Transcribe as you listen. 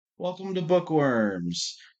Welcome to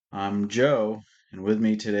Bookworms. I'm Joe, and with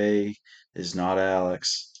me today is not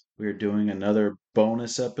Alex. We're doing another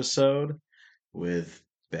bonus episode with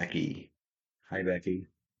Becky. Hi, Becky.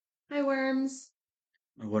 Hi, Worms.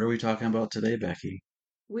 What are we talking about today, Becky?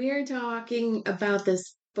 We're talking about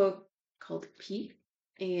this book called Peep,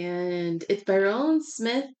 and it's by Roland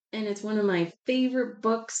Smith, and it's one of my favorite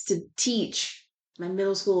books to teach my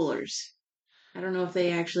middle schoolers. I don't know if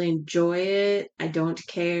they actually enjoy it. I don't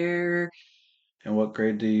care. And what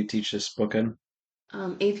grade do you teach this book in?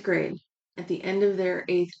 Eighth grade. At the end of their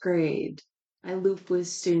eighth grade, I loop with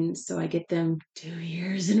students, so I get them 2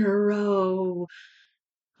 years in a row.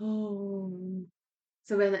 Oh.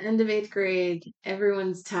 So by the end of eighth grade,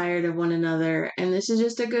 everyone's tired of one another, and this is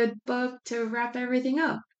just a good book to wrap everything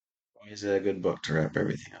up. Why is it a good book to wrap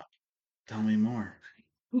everything up? Tell me more.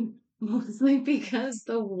 Mostly because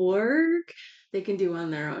the work they can do on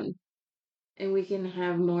their own, and we can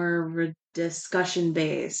have more discussion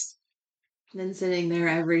based than sitting there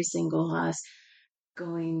every single class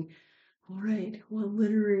going, all right, what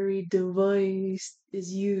literary device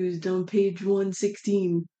is used on page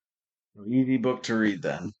 116? Easy book to read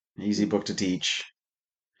then. Easy book to teach.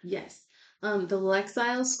 Yes. The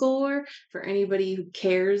Lexile score, for anybody who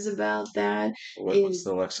cares about that, What's is,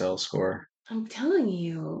 the Lexel score? I'm telling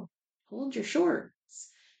you, hold your shorts.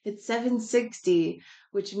 It's 760,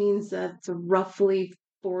 which means that's roughly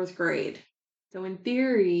fourth grade. So, in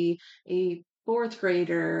theory, a fourth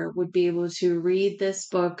grader would be able to read this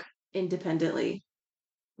book independently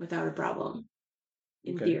without a problem.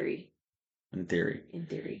 In Okay. theory. In theory. In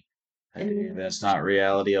theory. Hey, And that's not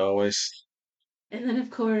reality always. and then of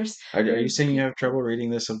course Are you there's saying you have people. trouble reading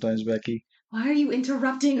this sometimes, Becky? Why are you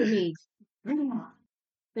interrupting me?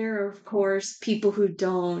 There are, of course, people who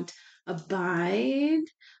don't abide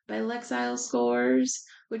by Lexile scores,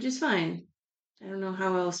 which is fine. I don't know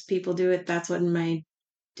how else people do it. That's what in my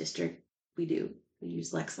district we do. We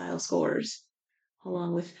use Lexile scores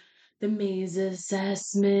along with the maze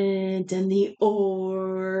assessment and the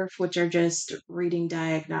ORF, which are just reading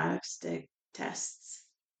diagnostic tests.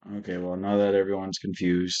 Okay, well, now that everyone's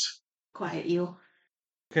confused. Quiet you.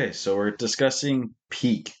 Okay, so we're discussing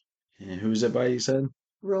Peak. And who's it by, you said?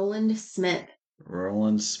 Roland Smith.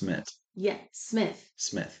 Roland Smith. Yeah, Smith.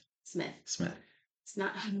 Smith. Smith. Smith. It's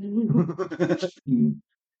not.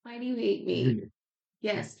 Why do you hate me?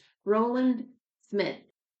 Yes, Roland Smith.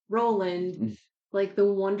 Roland, like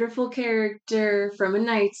the wonderful character from A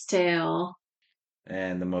Knight's Tale.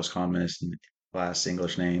 And the most common last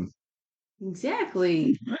English name.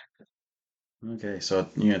 Exactly. Okay, so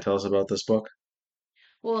you gonna tell us about this book?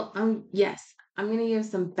 Well, yes, I'm gonna give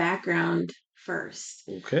some background first.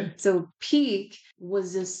 Okay. So Peak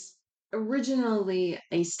was this originally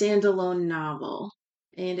a standalone novel,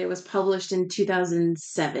 and it was published in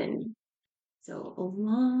 2007. So a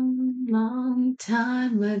long, long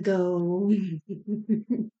time ago.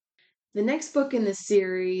 The next book in the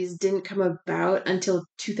series didn't come about until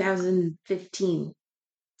 2015.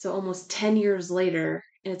 So almost 10 years later,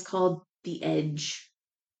 and it's called The Edge,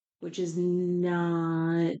 which is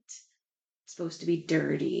not supposed to be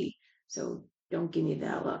dirty. So don't give me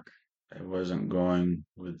that look. I wasn't going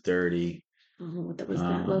with dirty. Oh, what was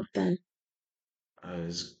that Uh, look then? I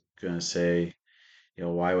was gonna say,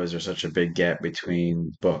 why was there such a big gap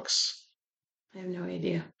between books? I have no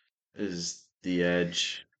idea. Is the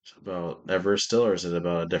Edge about Everest still, or is it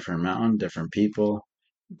about a different mountain, different people?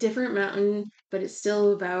 Different mountain, but it's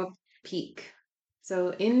still about Peak.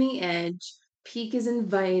 So in The Edge, Peak is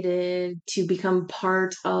invited to become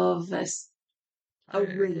part of a race.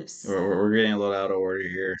 We're getting a little out of order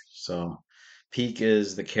here. So, Peak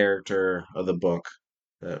is the character of the book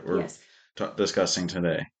that we're Yes, discussing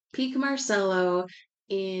today. Peak Marcello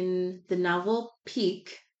in the novel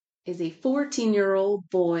Peak is a 14-year-old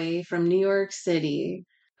boy from New York City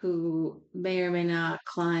who may or may not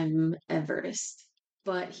climb Everest,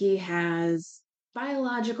 but he has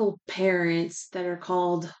biological parents that are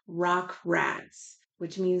called rock rats,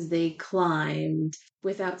 which means they climbed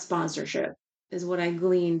without sponsorship, is what I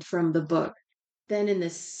gleaned from the book. Then in the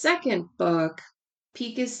second book,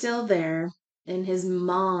 Peak is still there, and his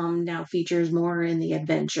mom now features more in the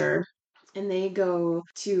adventure. And they go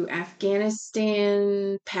to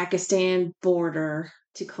Afghanistan, Pakistan border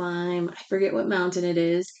to climb, I forget what mountain it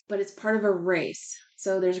is, but it's part of a race.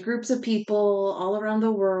 So there's groups of people all around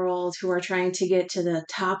the world who are trying to get to the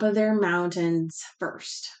top of their mountains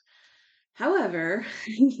first. However,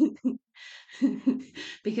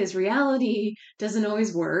 because reality doesn't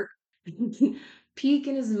always work, Peek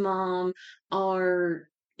and his mom are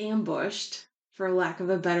ambushed, for lack of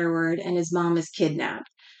a better word, and his mom is kidnapped.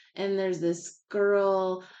 And there's this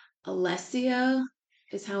girl Alessia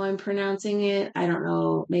is how I'm pronouncing it. I don't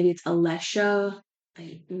know. Maybe it's Alessia.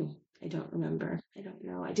 I don't remember. I don't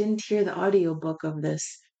know. I didn't hear the audiobook of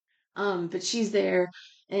this. But she's there,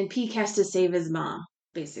 and Peek has to save his mom,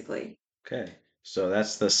 basically. Okay. So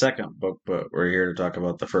that's the second book, but we're here to talk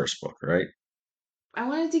about the first book, right? I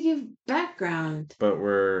wanted to give background. But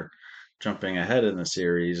we're jumping ahead in the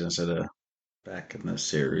series instead of back in the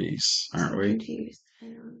series, I'm aren't so we? confused. I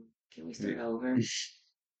don't. Can we start over?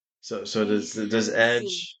 So does Please, does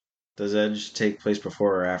let's see. Edge take place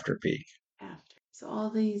before or after Peak? After. So all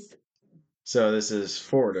these. So this is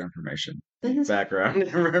forward information, This is background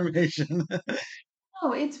information.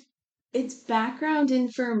 Oh, it's background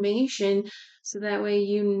information so that way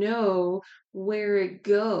you know where it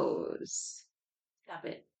goes. Stop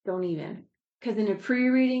it. Don't even. Because in a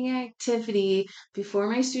pre-reading activity, before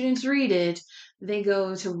my students read it, they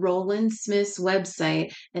go to Roland Smith's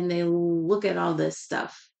website and they look at all this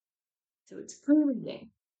stuff. So it's pre-reading.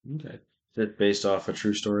 Okay. Is it based off a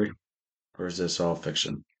true story, or is this all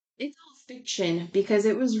fiction? It's all fiction because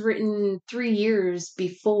it was written 3 years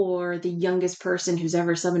before the youngest person who's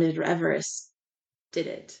ever summited Everest did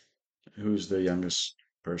it. Who's the youngest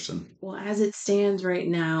person? Well, as it stands right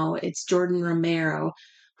now, it's Jordan Romero,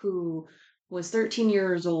 who was 13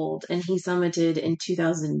 years old and he summited in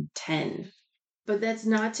 2010. But that's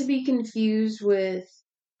not to be confused with,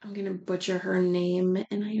 I'm going to butcher her name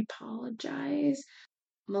and I apologize,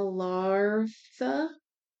 Malartha,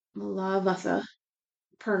 Malavatha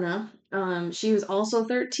Perna. She was also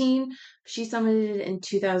 13. She summited in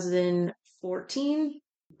 2014,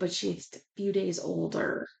 but she's a few days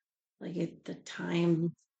older. Like at the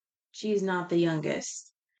time she's not the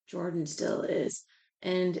youngest. Jordan still is.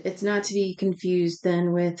 And it's not to be confused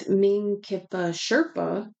then with Ming Kipa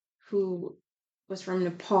Sherpa, who was from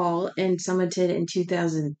Nepal and summited in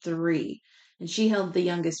 2003. And she held the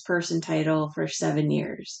youngest person title for 7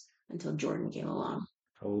 years until Jordan came along.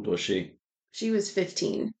 How old was she? She was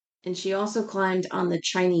 15. And she also climbed on the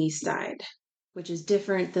Chinese side, which is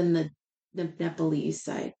different than the Nepalese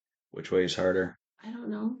side. Which way is harder? I don't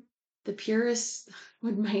know. The purists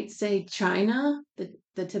would might say China,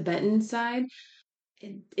 the Tibetan side.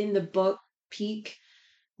 In the book Peak,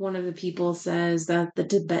 one of the people says that the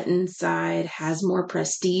Tibetan side has more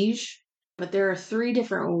prestige, but there are three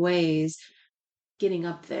different ways getting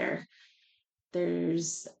up there.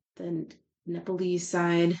 There's the Nepalese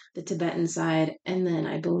side, the Tibetan side, and then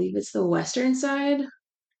I believe it's the Western side,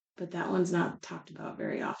 but that one's not talked about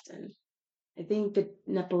very often. I think the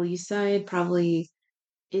Nepalese side probably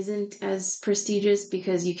isn't as prestigious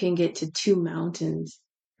because you can get to two mountains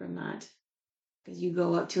from that. Because you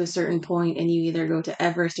go up to a certain point and you either go to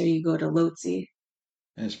Everest or you go to Lhotse.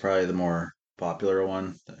 And it's probably the more popular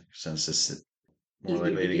one since it's more Easier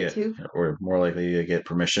likely to to get get to. or more likely to get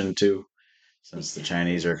permission to, since the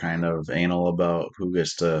Chinese Exactly. are kind of anal about who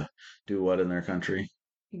gets to do what in their country.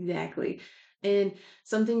 Exactly. And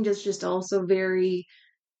something just also very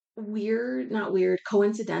weird, not weird,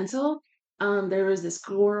 coincidental. There was this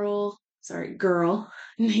girl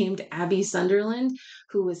named Abby Sunderland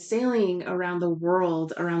who was sailing around the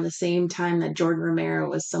world around the same time that Jordan Romero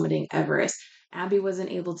was summiting Everest. Abby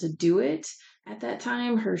wasn't able to do it at that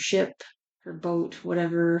time. Her ship, her boat,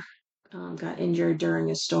 whatever, got injured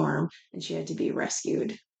during a storm and she had to be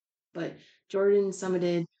rescued. But Jordan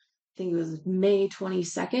summited, I think it was May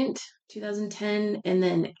 22nd, 2010, and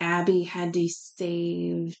then Abby had to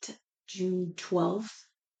saved June 12th,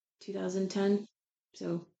 2010.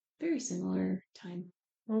 So very similar time.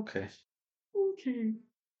 Okay. Okay.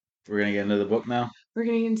 We're gonna get into the book now? We're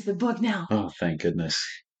getting into the book now. Oh, thank goodness.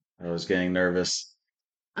 I was getting nervous.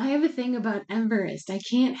 I have a thing about Everest. I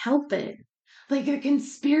can't help it. Like a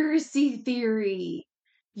conspiracy theory.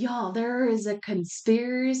 Y'all, there is a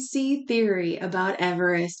conspiracy theory about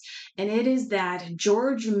Everest, and it is that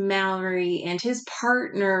George Mallory and his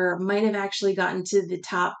partner might have actually gotten to the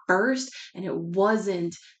top first, and it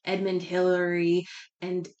wasn't Edmund Hillary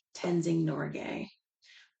and Tenzing Norgay.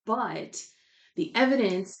 But the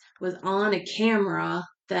evidence was on a camera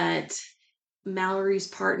that Mallory's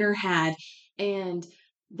partner had, and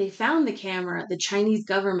they found the camera. The Chinese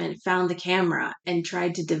government found the camera and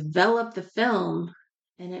tried to develop the film,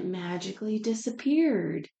 and it magically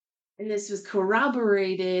disappeared. And this was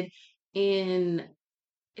corroborated in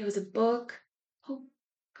it was a book. Oh,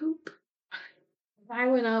 poop. I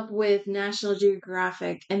went up with National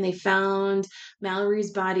Geographic and they found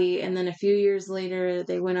Mallory's body. And then a few years later,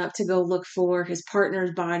 they went up to go look for his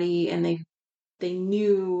partner's body and they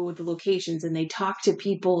knew the locations and they talked to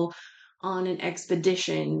people on an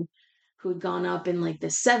expedition who had gone up in like the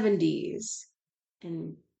 70s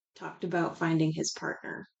and talked about finding his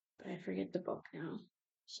partner. forget the book now.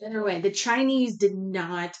 Either way, the Chinese did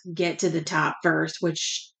not get to the top first,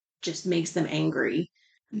 which just makes them angry.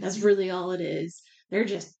 That's really all it is. They're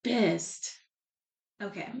just pissed.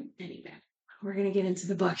 Okay, anyway, we're gonna get into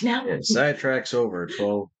the book now. Yeah, sidetracks over,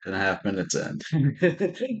 12.5 minutes in.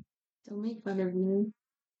 Don't make fun of me.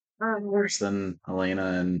 Worse than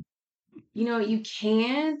Elena and You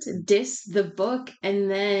can't diss the book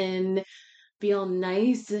and then be all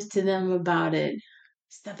nice to them about it.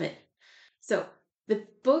 Stop it. So the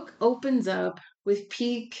book opens up with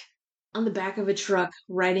Peak on the back of a truck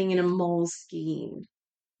riding in a Moleskine.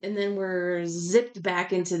 And then we're zipped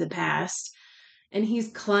back into the past, and he's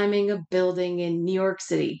climbing a building in New York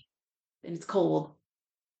City. And it's cold,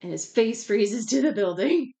 and his face freezes to the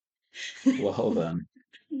building. well then.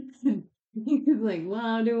 He's like,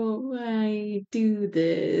 why do I do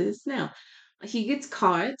this? Now, he gets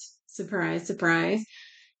caught, surprise, surprise,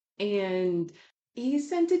 and he's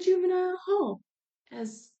sent to juvenile hall,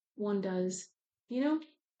 as one does, you know?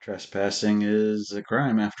 Trespassing is a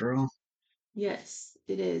crime after all. Yes,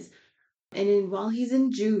 it is. While he's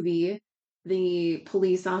in juvie, the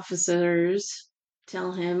police officers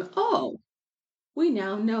tell him, oh, we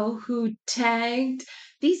now know who tagged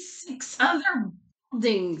these 6 other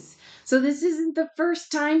buildings. So this isn't the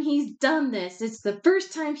first time he's done this. It's the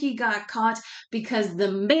first time he got caught because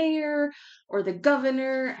the mayor or the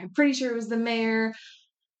governor, I'm pretty sure it was the mayor,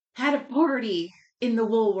 had a party in the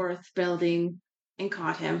Woolworth building and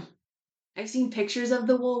caught him. I've seen pictures of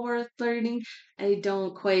the Woolworth building. I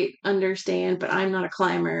don't quite understand, but I'm not a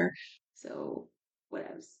climber. So, what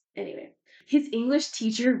else? Anyway, his English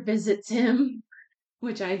teacher visits him,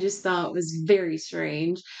 which I just thought was very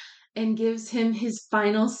strange, and gives him his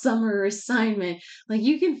final summer assignment. Like,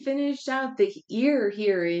 you can finish out the year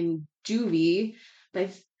here in juvie by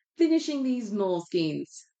finishing these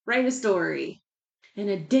moleskines. Write a story. And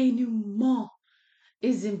a denouement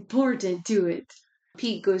is important to it.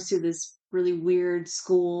 Pete goes to this really weird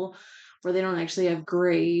school where they don't actually have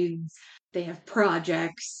grades, they have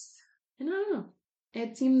projects. And I don't know.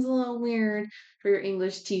 It seems a little weird for your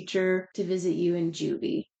English teacher to visit you in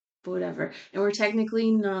juvie, but whatever. And we're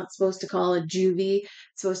technically not supposed to call it juvie.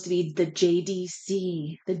 It's supposed to be the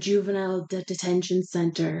JDC, the Juvenile Detention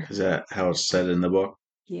Center. Is that how it's said in the book?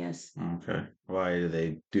 Yes. Okay. Why do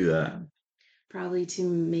they do that? Probably to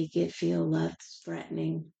make it feel less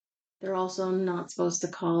threatening. They're also not supposed to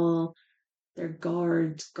call their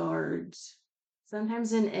guards.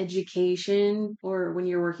 Sometimes in education or when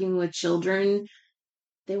you're working with children,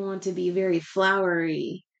 they want to be very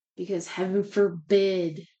flowery because heaven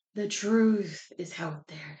forbid the truth is out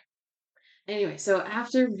there. Anyway, so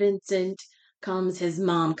after Vincent comes, his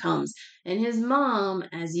mom comes. And his mom,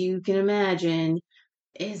 as you can imagine,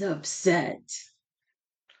 is upset.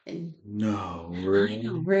 And No, I know, really?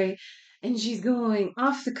 right? And she's going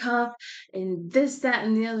off the cuff and this, that,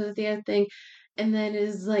 and the other thing. And then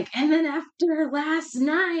is like, and then after last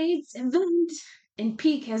night's event, and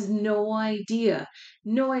Peak has no idea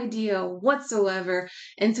whatsoever.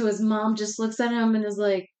 And so his mom just looks at him and is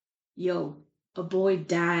like, yo, a boy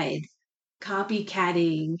died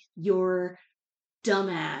copycatting your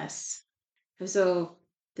dumbass. So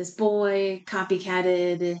this boy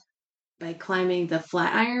copycatted by climbing the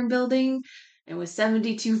Flatiron building and was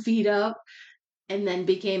 72 feet up and then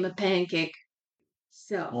became a pancake.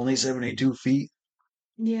 So, Only 72 feet?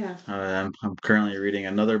 yeah. I'm currently reading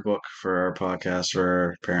another book for our podcast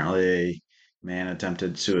where apparently a man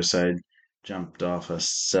attempted suicide, jumped off a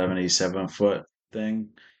 77-foot thing,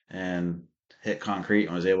 and hit concrete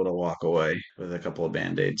and was able to walk away with a couple of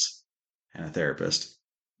band-aids and a therapist.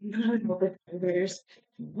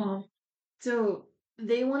 Well, so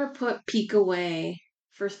they want to put Peak away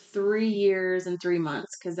for 3 years and 3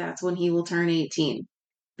 months because that's when he will turn 18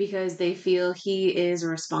 because they feel he is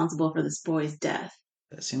responsible for this boy's death.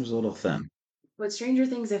 That seems a little thin. But stranger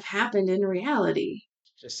things have happened in reality.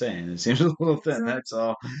 Just saying, it seems a little thin, So, that's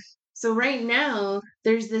all. so right now,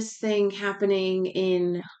 there's this thing happening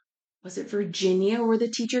in, was it Virginia, where the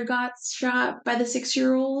teacher got shot by the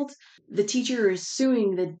 6-year-old? The teacher is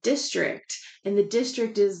suing the district, and the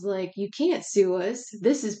district is like, you can't sue us.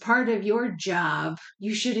 This is part of your job.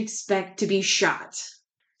 You should expect to be shot.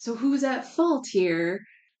 So who's at fault here?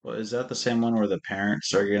 Well, is that the same one where the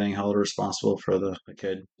parents are getting held responsible for the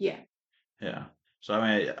kid? Yeah, Yeah. So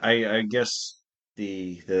I mean, I guess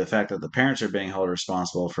the fact that the parents are being held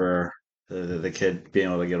responsible for the kid being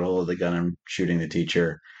able to get a hold of the gun and shooting the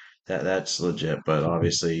teacher, that's legit. But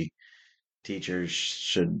obviously, teachers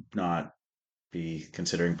should not be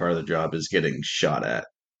considering part of the job is getting shot at.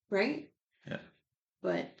 right? Yeah.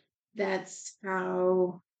 But that's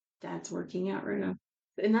how that's working out right now.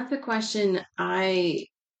 And that's a question I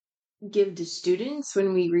give to students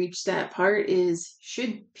when we reach that part is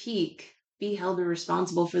should Peak be held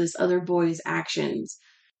responsible for this other boy's actions?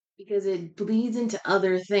 Because it bleeds into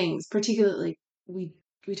other things. Particularly, we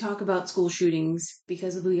we talk about school shootings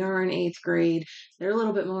because we are in eighth grade. They're a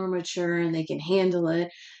little bit more mature and they can handle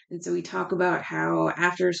it. And so we talk about how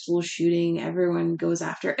after a school shooting, everyone goes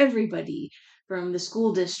after everybody, from the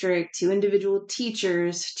school district to individual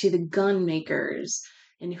teachers to the gun makers,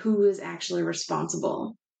 and who is actually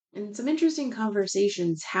responsible. And some interesting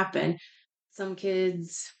conversations happen. Some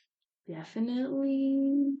kids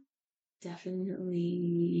definitely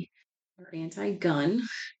definitely are anti-gun.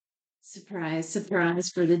 Surprise, surprise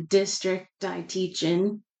for the district I teach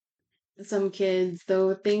in. Some kids,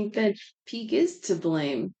 though, think that Peak is to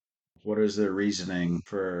blame. What is their reasoning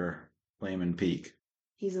for blaming Peak?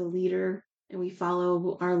 He's a leader, and we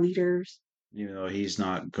follow our leaders. Even though he's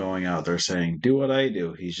not going out there saying, do what I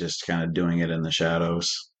do, he's just kind of doing it in the shadows.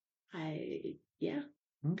 Yeah,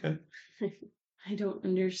 Okay. I don't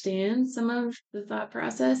understand some of the thought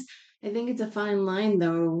process. I think it's a fine line,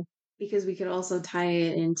 though, because we could also tie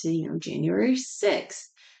it into, January 6th.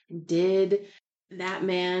 Did that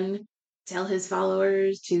man tell his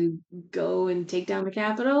followers to go and take down the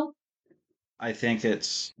Capitol? I think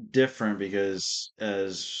it's different because,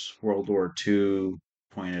 as World War II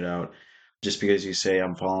pointed out, just because you say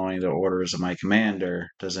I'm following the orders of my commander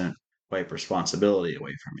doesn't wipe responsibility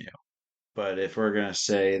away from you. But if we're going to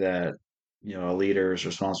say that, a leader is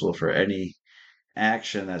responsible for any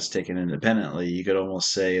action that's taken independently, you could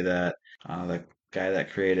almost say that the guy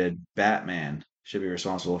that created Batman should be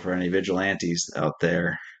responsible for any vigilantes out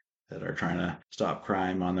there that are trying to stop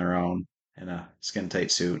crime on their own in a skin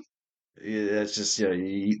tight suit. That's just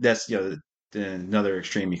that's another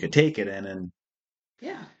extreme you could take it in,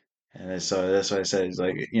 Yeah. and so that's why I said it's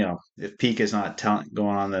like if Peak is not telling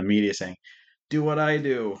going on the media saying do what I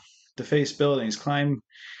do, deface buildings, climb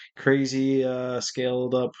crazy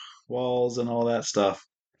scaled up walls and all that stuff.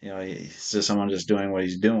 It's just someone just doing what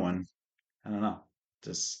he's doing. I don't know.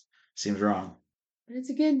 Just seems wrong. But it's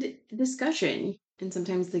a good discussion. And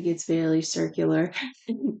sometimes it gets fairly circular.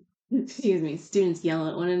 Excuse me. Students yell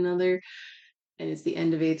at one another, and it's the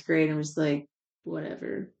end of eighth grade. I'm just like,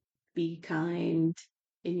 whatever. Be kind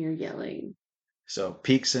in your yelling. So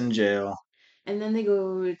Peak's in jail. And then they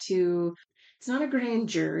go to, it's not a grand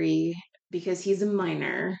jury because he's a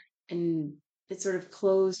minor, and it's sort of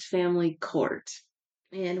closed family court.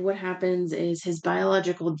 And what happens is his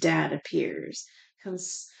biological dad appears,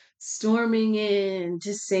 comes storming in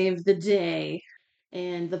to save the day.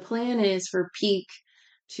 And the plan is for Peak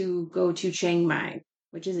to go to Chiang Mai,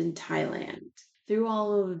 which is in Thailand. Through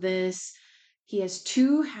all of this, he has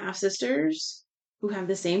two half sisters who have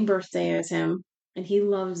the same birthday as him, and he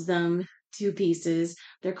loves them to pieces.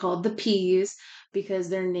 They're called the Peas because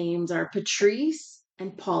their names are Patrice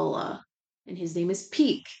and Paula, and his name is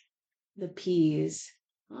Peak. The Peas.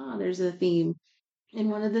 Ah, there's a theme. And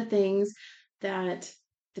one of the things that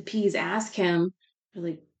the Peas ask him, they're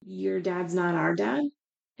like, your dad's not our dad?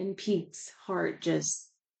 And Pete's heart just,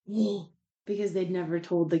 because they'd never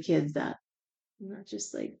told the kids that. And that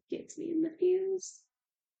just like gets me in the feels.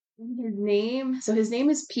 His name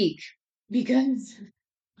is Peak because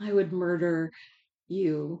I would murder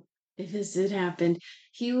you if this had happened.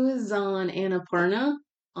 He was on Annapurna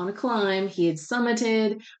on a climb. He had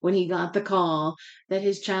summited when he got the call that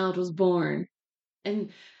his child was born. And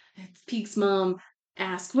Peek's mom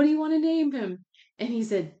asked, what do you want to name him? And he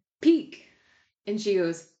said, Peak. And she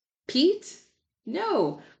goes, Pete?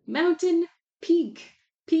 No, Mountain Peak.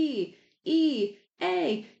 Peak.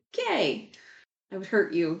 I would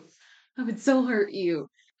hurt you. I would so hurt you.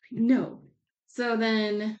 No. So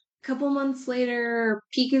then a couple months later,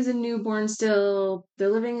 Peak is a newborn still. They're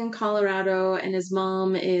living in Colorado, and his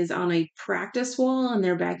mom is on a practice wall in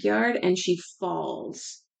their backyard and she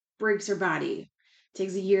falls, breaks her body.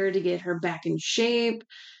 Takes a year to get her back in shape,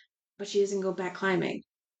 but she doesn't go back climbing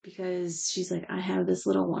because she's like, I have this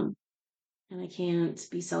little one and I can't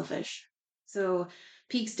be selfish. So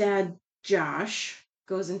Peak's dad, Josh,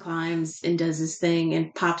 goes and climbs and does his thing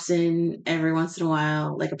and pops in every once in a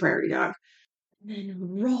while like a prairie dog. And then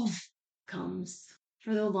Rolf comes.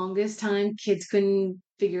 For the longest time, kids couldn't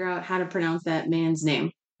figure out how to pronounce that man's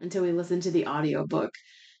name until we listened to the audiobook.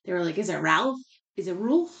 They were like, is it Ralph? Is it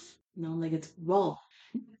Rolf? No, I'm like, it's Rolf.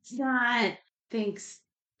 It's not. Thanks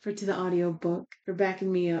for to the audiobook for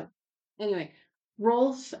backing me up. Anyway,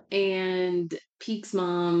 Rolf and Peek's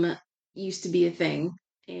mom used to be a thing,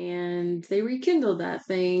 and they rekindled that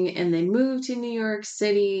thing and they moved to New York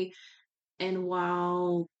City. And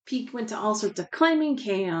while Peek went to all sorts of climbing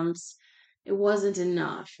camps, It wasn't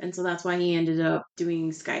enough. And so that's why he ended up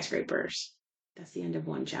doing skyscrapers. That's the end of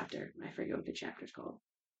one chapter. I forget what the chapter's called.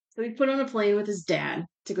 So he put on a plane with his dad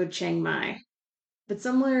to go Chiang Mai. But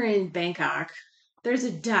somewhere in Bangkok, there's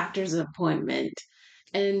a doctor's appointment.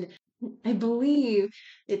 And I believe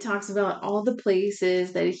it talks about all the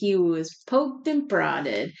places that he was poked and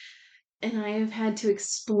prodded. And I have had to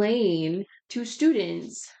explain to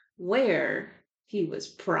students where he was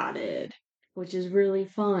prodded, which is really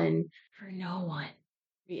fun for no one.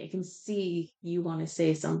 I can see you want to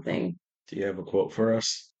say something, Do you have a quote for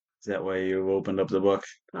us? Is that why you opened up the book?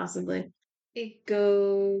 possibly. It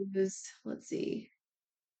goes, let's see.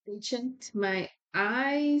 They checked my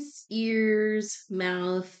eyes, ears,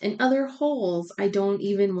 mouth, and other holes I don't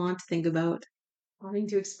even want to think about. Having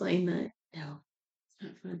to explain that. No, it's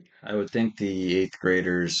not fun. I would think the eighth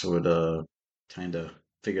graders would kind of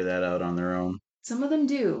figure that out on their own. Some of them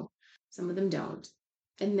do, some of them don't.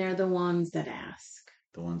 And they're the ones that ask.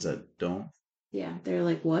 The ones that don't. Yeah, they're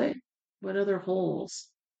like, what? What other holes?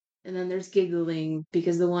 And then there's giggling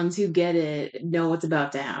because the ones who get it know what's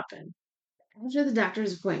about to happen. After the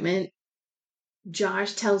doctor's appointment,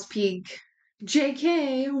 Josh tells Peak,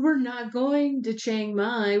 JK, we're not going to Chiang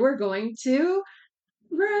Mai. We're going to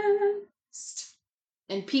Rest.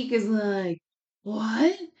 And Peak is like,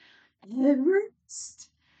 what? Everest?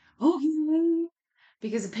 Okay.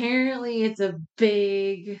 Because apparently it's a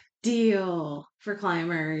big deal for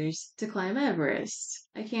climbers to climb Everest.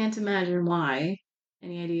 I can't imagine why.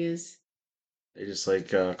 Any ideas? They just like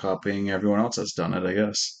copying everyone else that's done it, I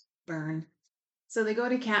guess. Burn. So they go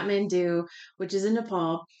to Kathmandu, which is in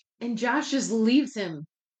Nepal, and Josh just leaves him.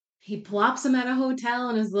 He plops him at a hotel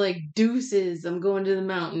and is like, deuces, I'm going to the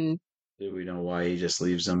mountain. Do we know why he just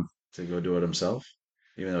leaves them to go do it himself?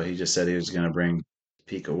 Even though he just said he was going to bring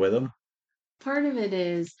Pika with him? Part of it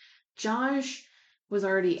is Josh was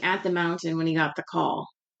already at the mountain when he got the call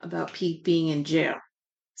about Pete being in jail.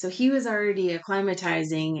 So he was already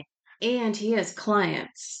acclimatizing and he has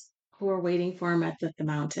clients who are waiting for him at the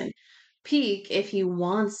mountain. Peak, if he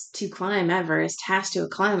wants to climb Everest, has to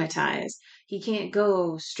acclimatize. He can't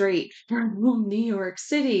go straight from New York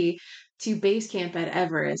City to base camp at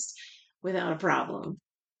Everest without a problem.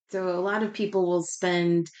 So a lot of people will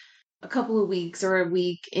spend a couple of weeks or a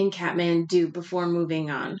week in Kathmandu before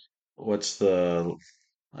moving on. What's the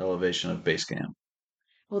elevation of base camp?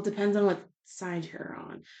 Well, it depends on what side you're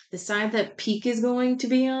on. The side that Peak is going to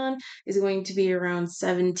be on is going to be around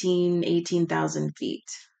 17, 18,000 feet.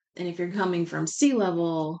 And if you're coming from sea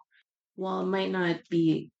level, while it might not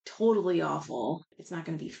be totally awful, it's not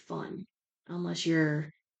going to be fun unless you're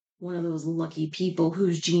one of those lucky people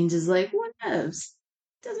whose genes is like, whatevs.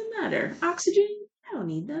 Doesn't matter. Oxygen? I don't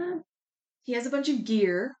need that. He has a bunch of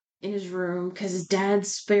gear in his room because his dad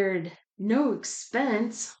spared no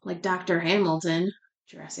expense, like Dr. Hamilton.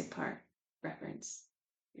 Jurassic Park reference.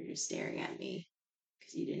 You're just staring at me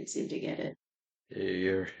because you didn't seem to get it.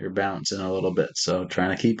 You're bouncing a little bit, so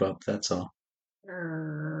trying to keep up, that's all.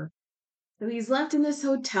 Grr. So he's left in this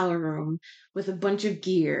hotel room with a bunch of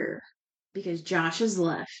gear because Josh has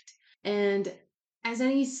left. And as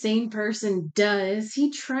any sane person does,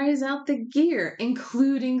 he tries out the gear,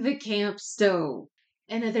 including the camp stove.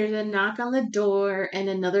 And then there's a knock on the door, and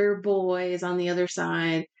another boy is on the other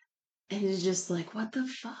side, and is just like, what the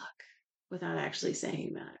fuck? Without actually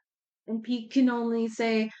saying that. And Pete can only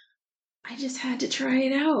say, I just had to try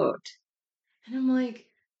it out. And I'm like,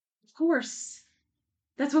 of course.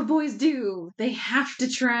 That's what boys do. They have to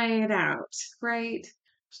try it out, right?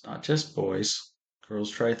 It's not just boys.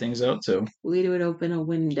 Girls try things out too. We would open a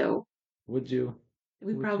window. Would you?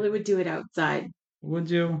 We Would probably you? would do it outside. Would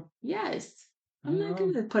you? Yes. I'm not Oh,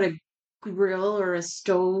 going to put a grill or a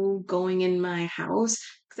stove going in my house,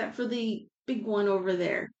 except for the big one over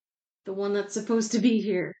there. The one that's supposed to be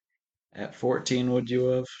here. at 14, would you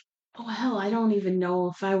have? Oh, hell, I don't even know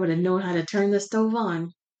if I would have known how to turn the stove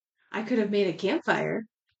on. I could have made a campfire,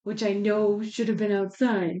 which I know should have been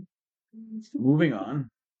outside. Moving on.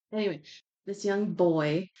 Anyway, this young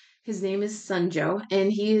boy, his name is Sunjo,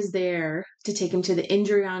 and he is there to take him to the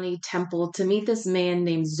Indrayani temple to meet this man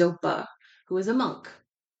named Zopa, who is a monk.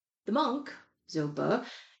 The monk, Zopa,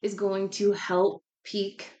 is going to help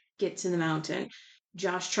Peak get to the mountain.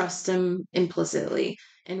 Josh trusts him implicitly,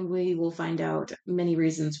 and we will find out many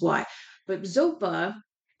reasons why. But Zopa,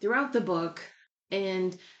 throughout the book,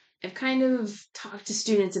 and I've kind of talked to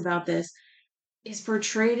students about this, is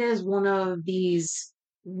portrayed as one of these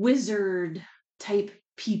wizard type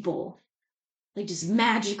people. Like just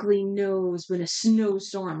magically knows when a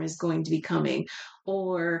snowstorm is going to be coming,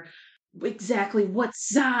 or exactly what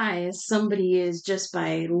size somebody is just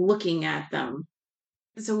by looking at them.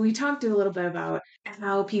 So we talked a little bit about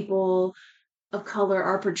how people of color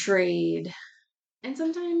are portrayed, and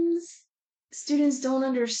sometimes students don't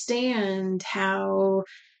understand how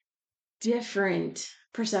different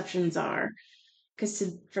perceptions are.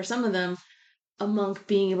 Because for some of them, a monk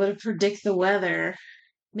being able to predict the weather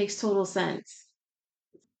makes total sense.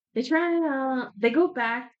 They go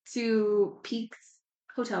back to Peak's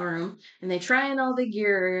hotel room and they try on all the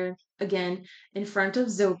gear again in front of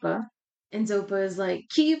Zopa. And Zopa is like,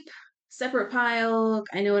 keep separate pile.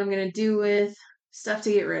 I know what I'm going to do with stuff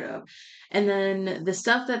to get rid of. And then the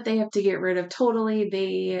stuff that they have to get rid of totally,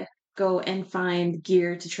 they go and find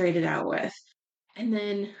gear to trade it out with. And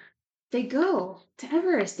then they go to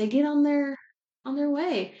Everest. They get on their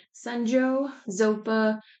way. Sunjo,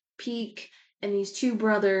 Zopa, Peak, and these two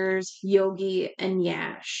brothers, Yogi and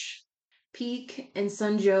Yash. Peak and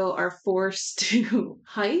Sunjo are forced to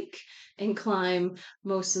hike and climb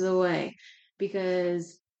most of the way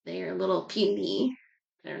because they are a little puny.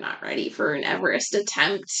 They're not ready for an Everest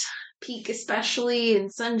attempt. Peak especially, and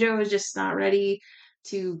Sunjo is just not ready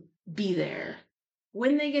to be there.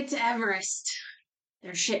 When they get to Everest,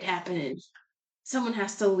 there's shit happening. Someone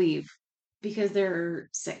has to leave because they're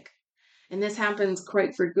sick. And this happens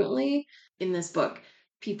quite frequently in this book.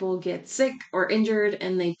 People get sick or injured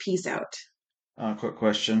and they peace out. Quick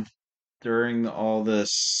question. During all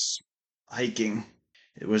this hiking,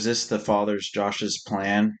 was this the father's Josh's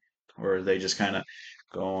plan, or are they just kind of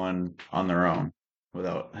going on their own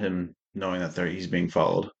without him knowing that he's being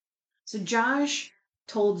followed? So Josh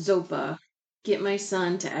told Zopa, get my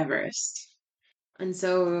son to Everest. And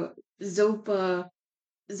so Zopa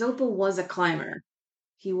Zopa was a climber.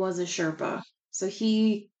 He was a Sherpa. So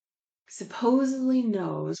he supposedly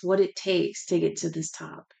knows what it takes to get to this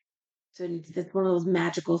top. So that's one of those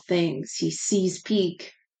magical things. He sees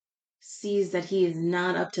Peak, sees that he is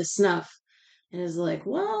not up to snuff, and is like,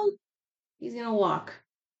 well, he's gonna walk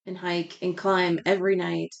and hike and climb every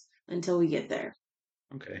night until we get there.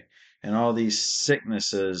 Okay. And all these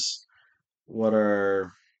sicknesses, what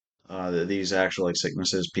are these actual like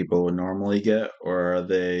sicknesses people would normally get, or are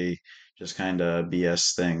they just kind of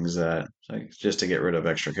BS things that like just to get rid of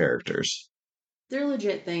extra characters? They're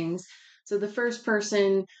legit things. So the first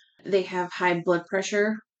person, they have high blood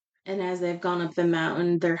pressure, and as they've gone up the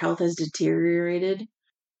mountain, their health has deteriorated.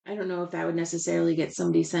 I don't know if that would necessarily get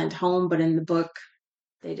somebody sent home, but in the book,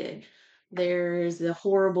 they did. There's the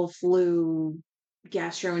horrible flu,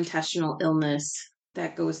 gastrointestinal illness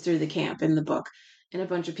that goes through the camp in the book. And a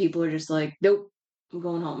bunch of people are just like, nope, I'm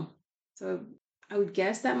going home. So I would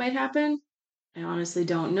guess that might happen. I honestly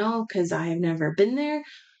don't know because I have never been there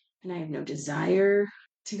and I have no desire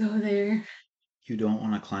to go there. You don't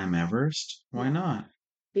want to climb Everest? Why No, not?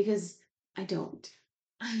 because I don't.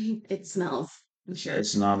 It smells, I'm sure.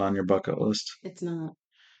 It's not on your bucket list. It's not.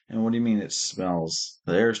 And what do you mean it smells?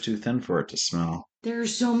 The air's too thin for it to smell. There are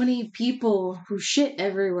so many people who shit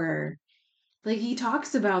everywhere. Like he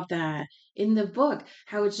talks about that in the book,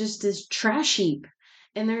 how it's just this trash heap.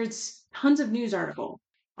 And there's tons of news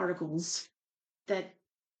articles that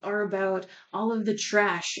are about all of the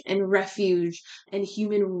trash and refuge and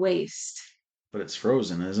human waste. But it's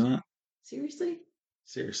frozen, isn't it? Seriously?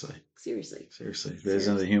 Seriously. Seriously. Seriously. Isn't the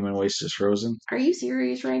Seriously. human waste just frozen? Are you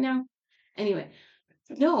serious right now? Anyway,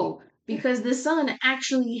 no, because the sun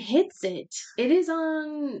actually hits it. It is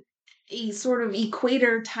on a sort of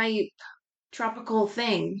equator type tropical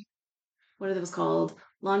thing. What are those called?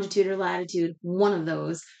 Longitude or latitude, one of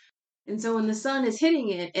those. And so when the sun is hitting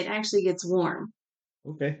it, it actually gets warm.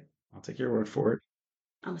 Okay. I'll take your word for it.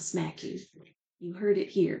 I'm gonna smack you. You heard it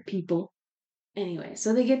here, people. Anyway,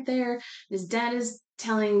 so they get there. His dad is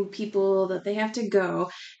telling people that they have to go,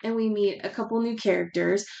 and we meet a couple new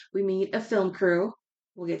characters. We meet a film crew.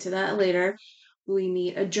 We'll get to that later. We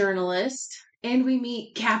meet a journalist, and we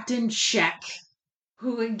meet Captain Sheck,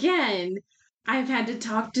 who again, I've had to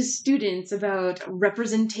talk to students about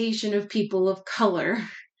representation of people of color,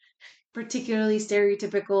 particularly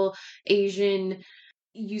stereotypical Asian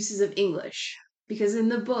uses of English. Because in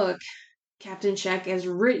the book, Captain Sheck is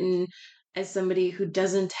written as somebody who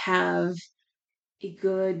doesn't have a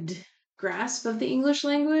good grasp of the English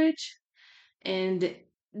language. And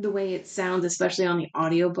the way it sounds, especially on the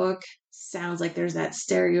audiobook, sounds like there's that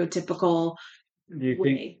stereotypical Do you think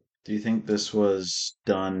way. do you think this was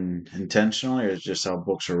done intentionally, or is just how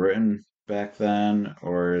books were written back then,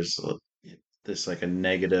 or is this like a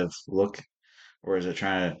negative look, or is it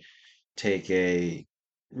trying to take a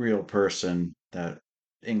real person that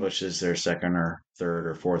English is their second or third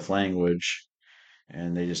or fourth language,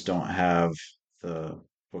 and they just don't have the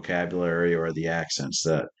vocabulary or the accents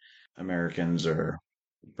that Americans or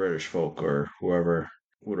British folk or whoever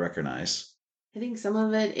would recognize. I think some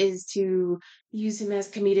of it is to use him as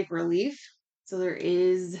comedic relief. So there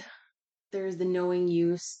is the knowing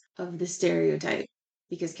use of the stereotype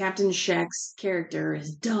because Captain Shek's character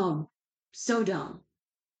is dumb, so dumb.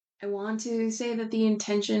 I want to say that the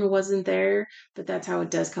intention wasn't there, but that's how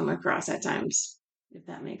it does come across at times, if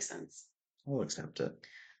that makes sense. We'll accept it.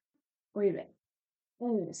 Wait a minute.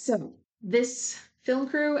 So this film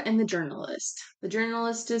crew and the journalist. The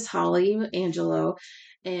journalist is Holly Angelo,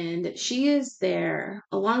 and she is there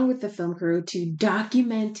along with the film crew to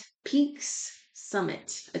document Peak's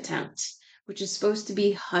summit attempt, which is supposed to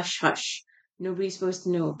be hush hush. Nobody's supposed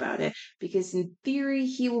to know about it because, in theory,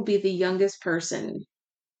 he will be the youngest person.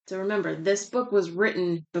 So remember, this book was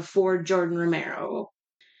written before Jordan Romero.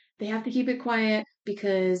 They have to keep it quiet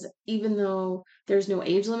because even though there's no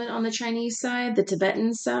age limit on the Chinese side, the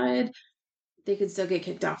Tibetan side, they could still get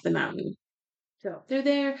kicked off the mountain. So they're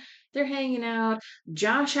there, they're hanging out.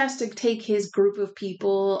 Josh has to take his group of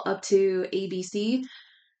people up to ABC,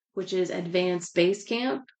 which is Advanced Base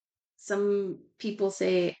Camp. Some people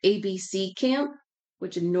say ABC Camp,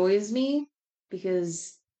 which annoys me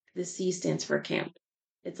because the C stands for camp.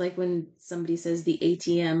 It's like when somebody says the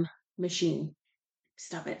ATM machine.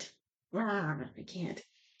 Stop it. I can't.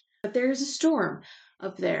 But there's a storm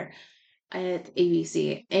up there at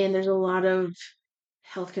ABC, and there's a lot of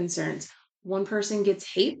health concerns. One person gets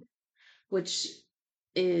HAPE, which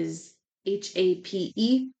is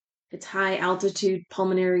HAPE. It's high altitude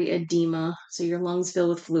pulmonary edema, so your lungs fill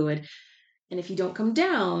with fluid. And if you don't come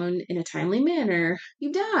down in a timely manner,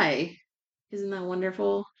 you die. Isn't that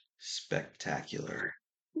wonderful? Spectacular.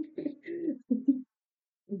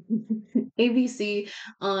 ABC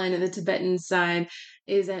on the Tibetan side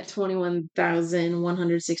is at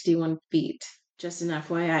 21,161 feet, just an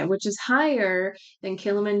FYI, which is higher than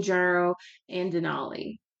Kilimanjaro and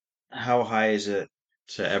Denali. How high is it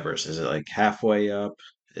to Everest? Is it like halfway up?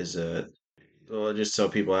 Is it, well, just so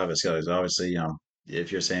people have a scale? 'Cause obviously,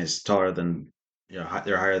 if you're saying it's taller than,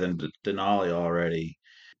 they're higher than Denali already.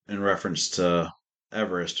 In reference to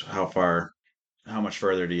Everest, how much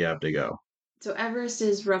further do you have to go? So Everest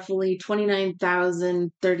is roughly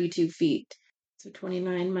 29,032 feet. So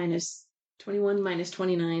 29 minus 21 minus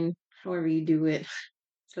 29, however you do it.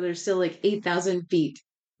 So there's still like 8,000 feet,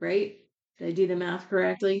 right? Did I do the math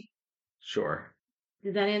correctly? Sure.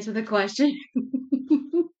 Did that answer the question?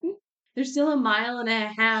 There's still a mile and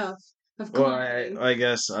a half of Well, climbing. I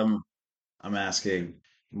guess I'm asking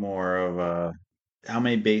more of how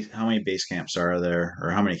many base camps are there,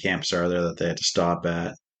 or how many camps are there that they have to stop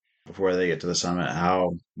at before they get to the summit?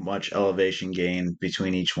 How much elevation gain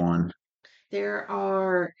between each one? There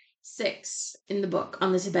are six in the book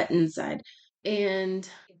on the Tibetan side. And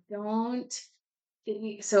don't get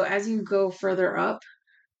me, so as you go further up,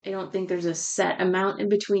 I don't think there's a set amount in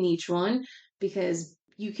between each one because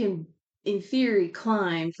you can, in theory,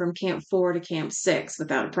 climb from Camp 4 to Camp 6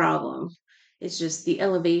 without a problem. It's just the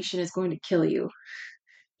elevation is going to kill you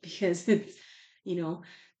because it's, you know,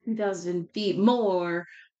 2,000 feet more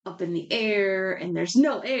up in the air and there's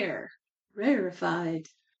no air. Rarefied.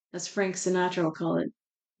 As Frank Sinatra will call it.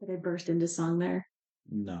 Did I burst into song there?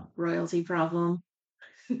 No. Royalty problem.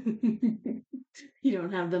 You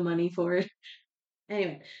don't have the money for it.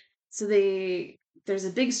 Anyway, so there's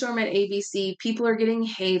a big storm at ABC. People are getting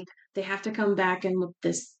hate. They have to come back and with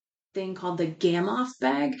this thing called the Gamoff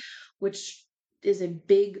bag, which is a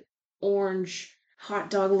big orange hot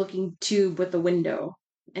dog looking tube with a window.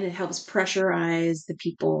 And it helps pressurize the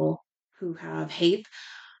people who have HAPE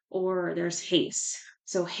or there's HACE.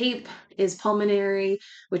 So HAPE is pulmonary,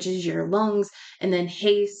 which is your lungs, and then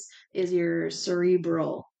HACE is your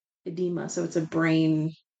cerebral edema. So it's a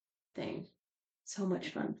brain thing. So much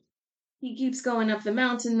fun. He keeps going up the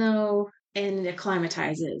mountain though, and it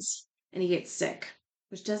acclimatizes, and he gets sick,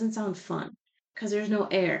 which doesn't sound fun because there's no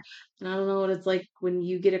air. And I don't know what it's like when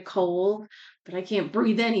you get a cold, but I can't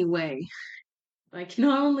breathe anyway. I can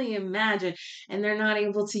only imagine. And they're not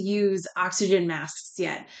able to use oxygen masks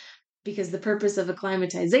yet because the purpose of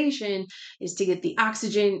acclimatization is to get the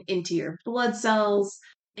oxygen into your blood cells.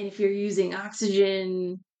 And if you're using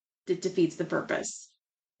oxygen, it defeats the purpose.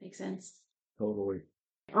 Make sense? Totally.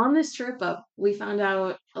 On this trip up, we found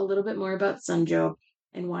out a little bit more about Sunjo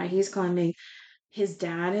and why he's climbing. His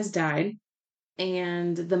dad has died,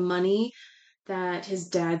 and the money that his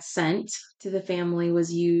dad sent to the family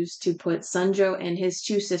was used to put Sunjo and his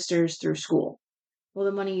two sisters through school. Well,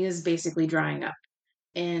 the money is basically drying up.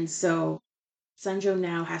 And so Sunjo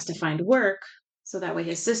now has to find work so that way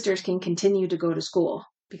his sisters can continue to go to school.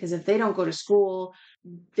 Because if they don't go to school,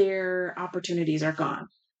 their opportunities are gone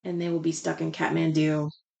and they will be stuck in Kathmandu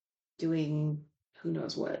doing who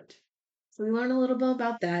knows what. So we learn a little bit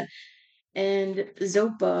about that. And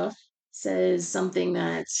Zopa says something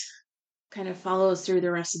that kind of follows through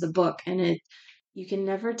the rest of the book. And you can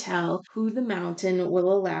never tell who the mountain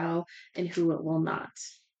will allow and who it will not.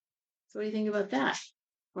 So what do you think about that?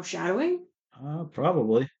 Foreshadowing?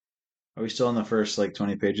 Probably. Are we still in the first like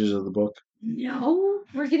 20 pages of the book? No,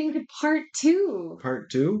 we're getting to part two. Part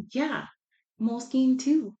two? Yeah, Moleskine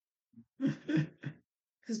 2.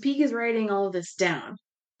 Because Peak is writing all of this down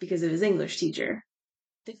because of his English teacher.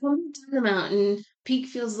 They come to the mountain. Peak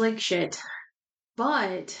feels like shit,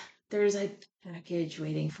 but there's a package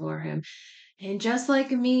waiting for him. And just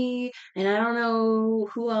like me, and I don't know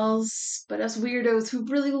who else, but us weirdos who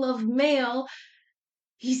really love mail,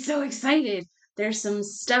 he's so excited. There's some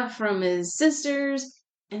stuff from his sisters,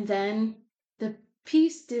 and then the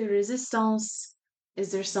piece de resistance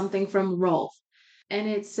is there something from Rolf. And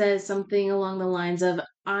it says something along the lines of,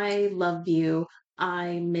 I love you,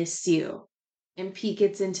 I miss you. And Pete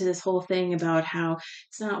gets into this whole thing about how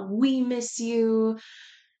it's not we miss you,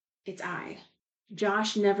 it's I.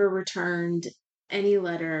 Josh never returned any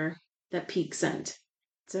letter that Peak sent.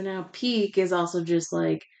 So now Peak is also just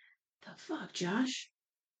like, the fuck, Josh?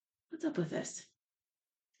 What's up with this?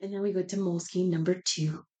 And then we go to Moleskine number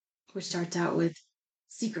 2, which starts out with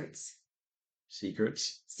secrets.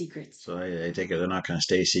 Secrets. Secrets. So I take it they're not going to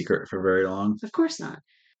stay secret for very long. Of course not.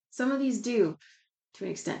 Some of these do to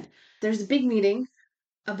an extent. There's a big meeting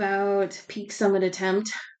about Peak Summit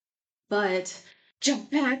attempt, but jump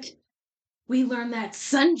back. We learn that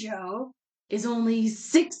Sunjo is only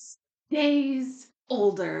 6 days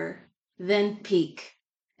older than Peak.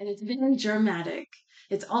 And it's very dramatic.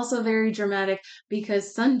 It's also very dramatic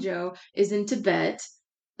because Sunjo is in Tibet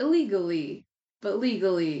illegally, but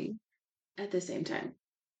legally at the same time.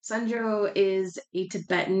 Sunjo is a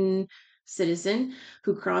Tibetan citizen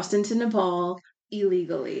who crossed into Nepal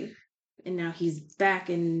illegally, and now he's back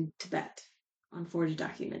in Tibet on forged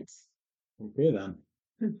documents. Okay then.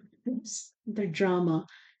 Their drama,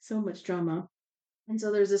 so much drama. And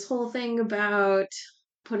so there's this whole thing about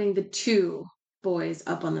putting the two boys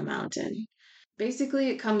up on the mountain. Basically,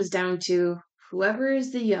 it comes down to whoever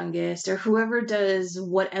is the youngest or whoever does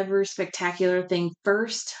whatever spectacular thing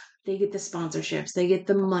first, they get the sponsorships, they get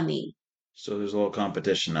the money. So there's a little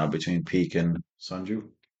competition now between Peak and Sunju.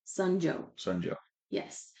 Sunjo. Sunjo.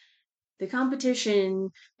 Yes. The competition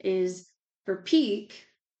is for Peak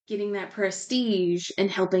getting that prestige and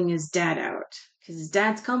helping his dad out because his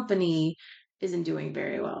dad's company isn't doing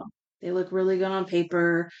very well. They look really good on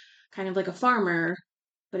paper, kind of like a farmer,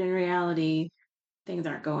 but in reality, things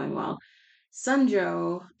aren't going well.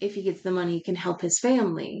 Sunjo, if he gets the money, can help his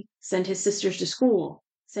family, send his sisters to school,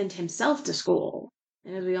 send himself to school.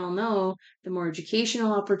 And as we all know, the more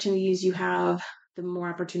educational opportunities you have, the more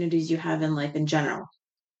opportunities you have in life in general.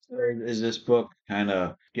 Or is this book kind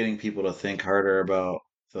of getting people to think harder about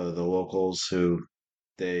the locals who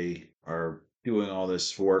they are doing all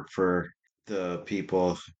this work for the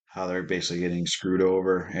people, how they're basically getting screwed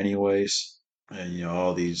over anyways? And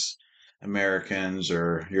all these Americans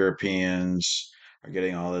or Europeans are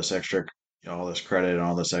getting all this credit and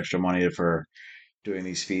all this extra money for doing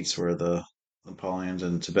these feats where the Nepalians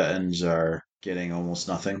and Tibetans are getting almost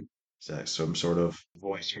nothing. Is that some sort of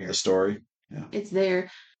voice for the story? Yeah. It's there.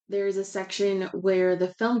 There's a section where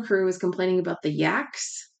the film crew is complaining about the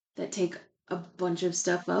yaks that take a bunch of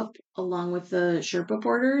stuff up along with the Sherpa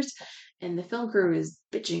porters, and the film crew is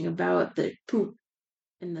bitching about the poop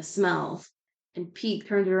and the smell. And Pete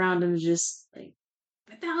turns around and is just like,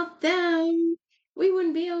 without them, we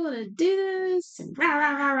wouldn't be able to do this. And rah,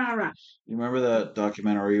 rah, rah, rah, rah. You remember that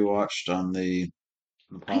documentary you watched on the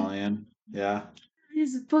I, Napoleon? Yeah.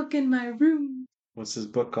 there's a book in my room. What's his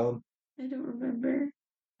book called? I don't remember.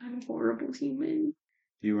 I'm a horrible human.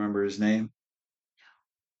 Do you remember his name?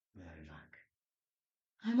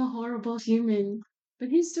 Fuck. I'm a horrible human. But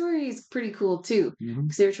his story is pretty cool too, Mm-hmm.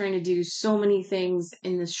 because they were trying to do so many things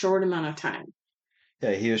in this short amount of time.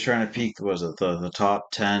 Yeah, he was trying to peak, was it the top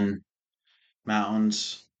 10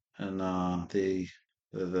 mountains and the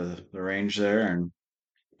range there and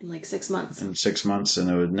In like 6 months. in 6 months, and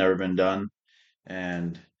it had never been done.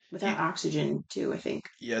 And Without oxygen, too, I think.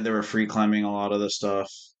 yeah, they were free climbing a lot of the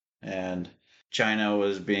stuff, and China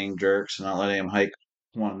was being jerks and not letting him hike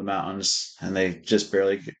one of the mountains, and they just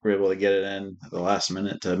barely were able to get it in at the last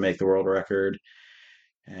minute to make the world record.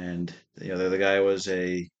 And the guy was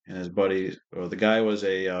and his buddy, well, the guy was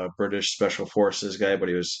a British Special Forces guy, but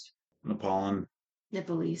he was Nepalese,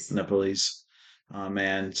 Nepalese. Nepalese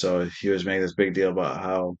man. So he was making this big deal about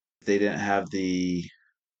how they didn't have the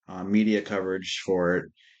media coverage for it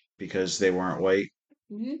because they weren't white.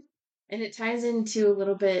 Mm-hmm. And it ties into a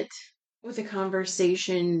little bit with a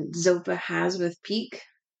conversation Zopa has with Peak,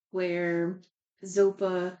 where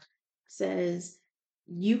Zopa says,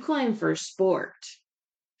 "You climb for sport.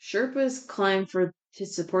 Sherpas climb for to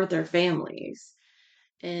support their families."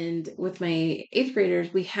 And with my eighth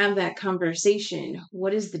graders, we have that conversation.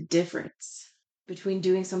 What is the difference between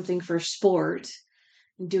doing something for sport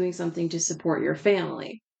and doing something to support your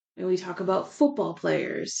family? And we talk about football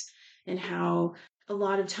players and how a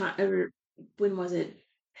lot of time, when was it,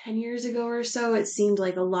 10 years ago or so, it seemed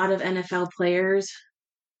like a lot of NFL players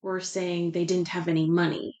were saying they didn't have any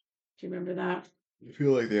money. Do you remember that? I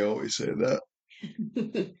feel like they always say that.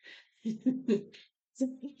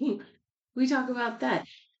 We talk about that.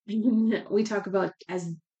 We talk about as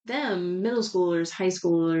them, middle schoolers, high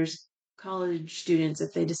schoolers, college students,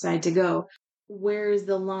 if they decide to go, where is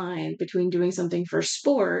the line between doing something for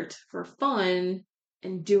sport, for fun,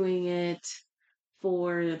 and doing it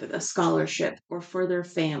for a scholarship or for their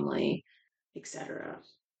family, etc.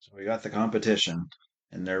 So we got the competition,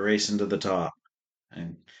 and they're racing to the top,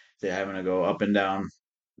 and they're having to go up and down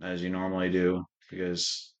as you normally do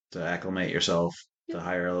because to acclimate yourself to Yep.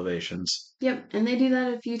 higher elevations. Yep. And they do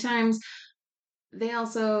that a few times.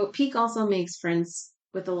 Peak also makes friends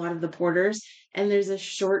with a lot of the porters. And there's a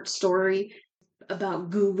short story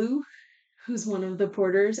about Gulu, who's one of the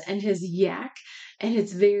porters, and his yak. And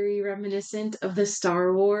it's very reminiscent of the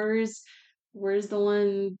Star Wars. Where's the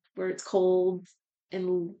one where it's cold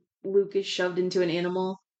and Luke is shoved into an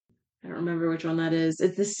animal? I don't remember which one that is.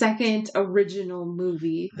 It's the second original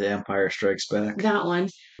movie. The Empire Strikes Back. That one.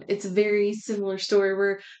 It's a very similar story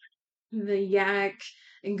where the yak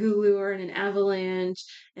and Gulu are in an avalanche,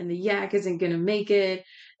 and the yak isn't gonna make it,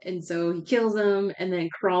 and so he kills him and then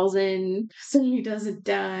crawls in so he doesn't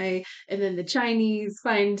die. And then the Chinese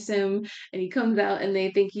finds him, and he comes out, and they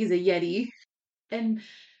think he's a yeti. And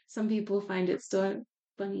some people find it still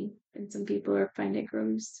funny, and some people find it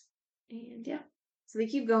gross. And yeah, so they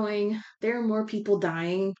keep going. There are more people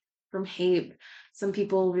dying from hate. Some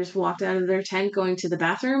people just walked out of their tent going to the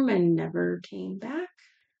bathroom and never came back.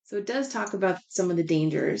 So it does talk about some of the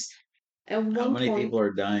dangers. At How one many point, people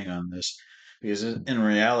are dying on this? Because in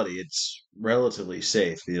reality, it's relatively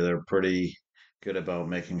safe. They're pretty good about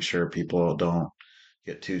making sure people don't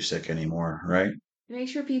get too sick anymore, right? make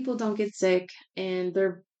sure people don't get sick, and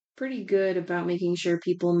they're pretty good about making sure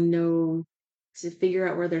people know to figure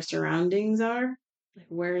out where their surroundings are. Like,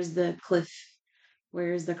 where's the cliff?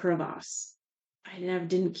 Where's the crevasse?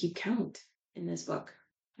 Didn't keep count in this book.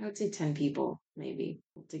 I would say 10 people, maybe,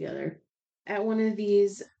 together. At one of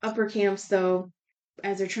these upper camps, though,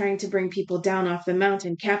 as they're trying to bring people down off the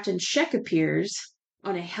mountain, Captain Sheck appears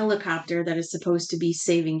on a helicopter that is supposed to be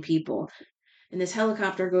saving people. And this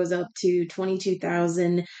helicopter goes up to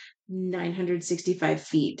 22,965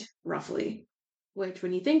 feet, roughly. Which,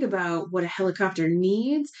 when you think about what a helicopter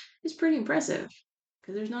needs, is pretty impressive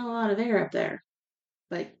because there's not a lot of air up there.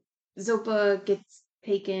 But Zopa gets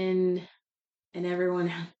taken, and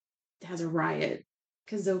everyone has a riot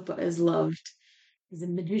because Zopa is loved. He's a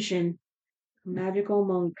magician, a magical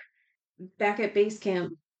monk. Back at base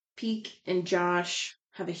camp, Peak and Josh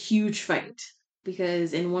have a huge fight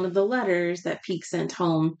because in one of the letters that Peak sent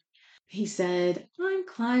home, he said, "I'm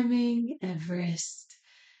climbing Everest."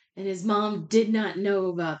 And his mom did not know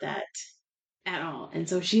about that at all. And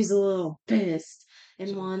so she's a little pissed and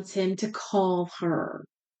So wants him to call her.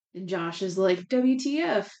 And Josh is like,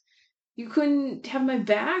 "WTF? You couldn't have my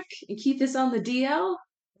back and keep this on the DL?"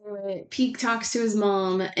 Peak talks to his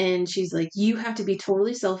mom, and she's like, "You have to be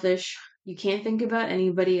totally selfish. You can't think about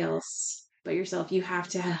anybody else but yourself. You have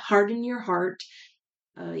to harden your heart,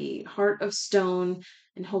 a heart of stone,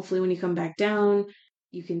 and hopefully when you come back down,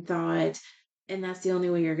 you can thaw it. And that's the only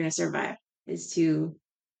way you're going to survive, is to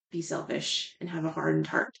be selfish and have a hardened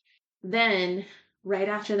heart." Then, right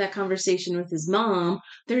after that conversation with his mom,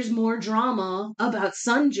 there's more drama about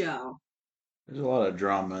Sunjo. there's a lot of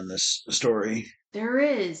drama in this story. There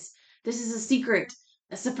is. This is a secret,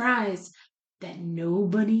 a surprise that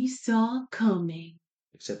nobody saw coming.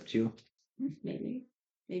 Except you. Maybe,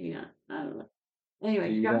 maybe not. I don't know.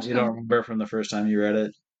 Anyway, You don't Josh you don't comes. remember from the first time you read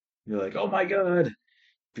it? You're like, oh my god,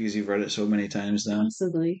 because you've read it so many times now.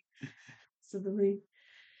 Possibly, possibly.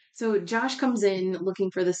 So Josh comes in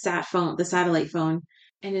looking for the sat phone, the satellite phone,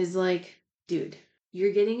 and is like, "Dude,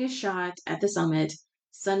 you're getting a shot at the summit.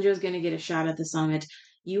 Sunjo's gonna get a shot at the summit.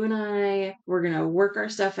 You and I, we're gonna work our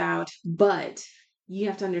stuff out, but you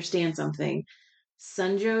have to understand something.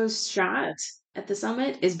 Sunjo's shot at the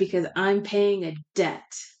summit is because I'm paying a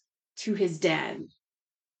debt to his dad."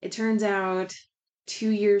 It turns out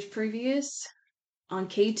 2 years previous on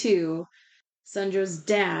K2, Sunjo's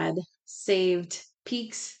dad saved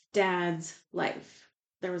Peak's dad's life.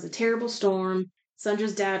 There was a terrible storm.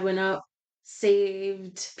 Sandra's dad went up,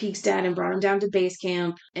 saved Peak's dad, and brought him down to base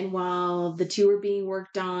camp. And while the two were being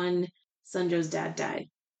worked on, Sandra's dad died.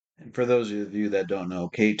 And for those of you that don't know,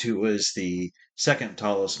 K2 is the second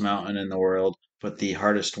tallest mountain in the world, but the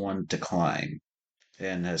hardest one to climb,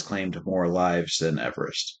 and has claimed more lives than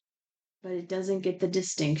Everest. But it doesn't get the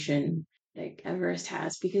distinction like Everest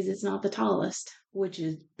has because it's not the tallest, which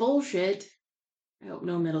is bullshit. I hope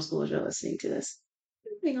no middle schoolers are listening to this.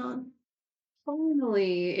 Moving on.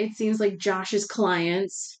 Finally, it seems like Josh's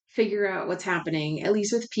clients figure out what's happening, at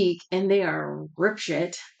least with Peak, and they are rip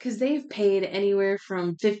shit because they've paid anywhere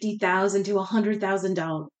from $50,000 to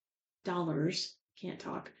 $100,000. Can't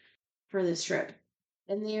talk for this trip,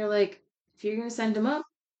 and they're like, if you're gonna send them up,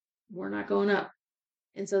 we're not going up.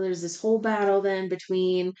 And so there's this whole battle then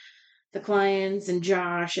between the clients and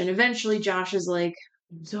Josh, and eventually Josh is like,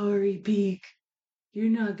 I'm sorry, Peak, you're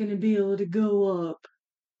not gonna be able to go up.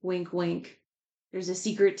 Wink, wink. There's a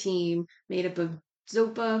secret team made up of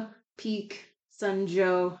Zopa, Peak,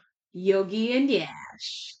 Sunjo, Yogi, and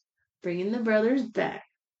Yash, bringing the brothers back.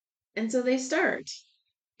 And so they start.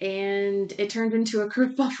 And it turned into a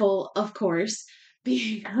kerfuffle, of course,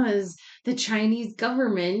 because the Chinese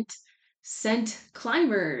government sent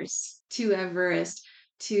climbers to Everest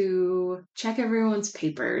to check everyone's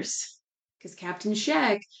papers. Because Captain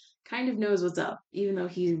Shek kind of knows what's up, even though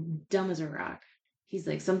he's dumb as a rock. He's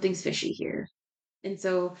like, something's fishy here. And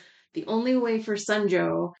so the only way for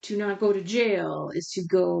Sunjo to not go to jail is to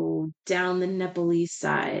go down the Nepalese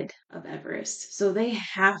side of Everest. So they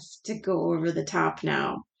have to go over the top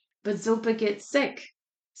now. But Zopa gets sick,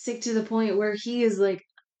 sick to the point where he is like,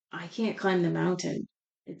 I can't climb the mountain.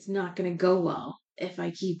 It's not going to go well if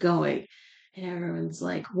I keep going. And everyone's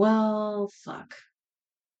like, well, fuck.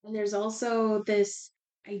 And there's also this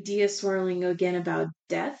idea swirling again about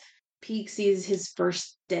death. Peak sees his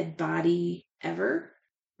first dead body ever.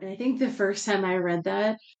 And I think the first time I read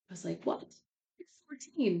that, I was like, what? You're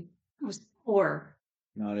 14. I was 4.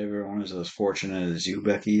 Not everyone is as fortunate as you,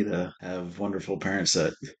 Becky, to have wonderful parents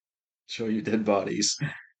that show you dead bodies.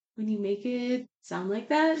 When you make it sound like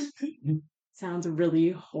that, sounds really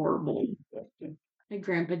horrible. My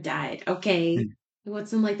grandpa died. Okay. It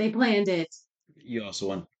wasn't like they planned it. You also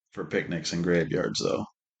went for picnics and graveyards, though.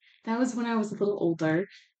 That was when I was a little older,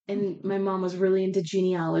 and my mom was really into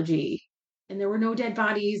genealogy. And there were no dead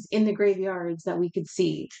bodies in the graveyards that we could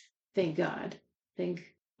see. Thank God. Thank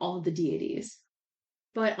all the deities.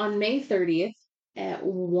 But on May 30th at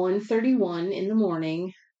 1:31 in the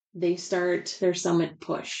morning, they start their summit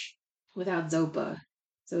push without Zopa.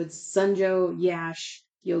 So it's Sunjo, Yash,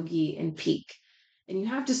 Yogi, and Peak. And you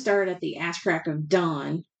have to start at the ass crack of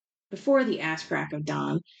dawn, before the ass crack of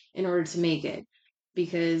dawn, in order to make it.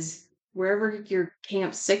 Because wherever your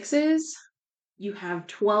camp 6 is, you have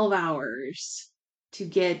 12 hours to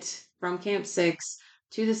get from camp 6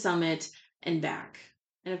 to the summit and back.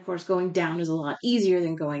 And of course, going down is a lot easier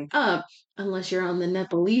than going up, unless you're on the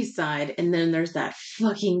Nepalese side. And then there's that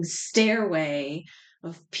fucking stairway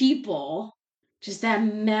of people, just that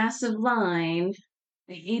massive line.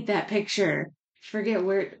 I hate that picture. Forget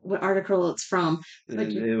what article it's from, but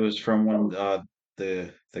It was from one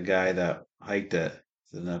the guy that hiked it,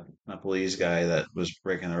 the Nepalese guy that was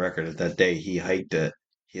breaking the record. That day he hiked it.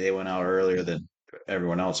 They went out earlier than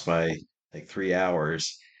everyone else by like 3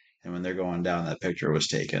 hours, and when they're going down, that picture was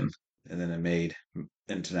taken, and then it made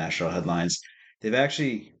international headlines. They've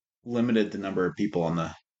actually limited the number of people on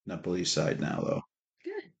the Nepalese side now, though.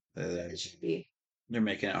 good. They- It should be. They're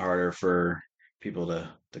making it harder for people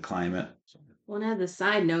to climb it. One as a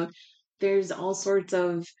side note, there's all sorts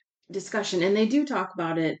of discussion, and they do talk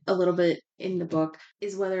about it a little bit in the book,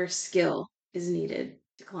 is whether skill is needed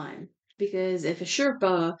to climb. Because if a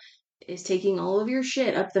Sherpa is taking all of your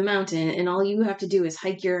shit up the mountain and all you have to do is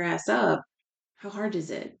hike your ass up, how hard is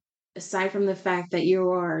it? Aside from the fact that you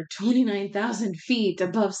are 29,000 feet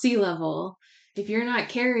above sea level, if you're not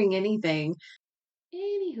carrying anything,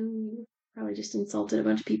 anywho, probably just insulted a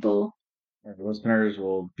bunch of people. Our listeners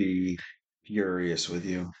will be furious with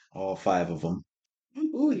you, all 5 of them.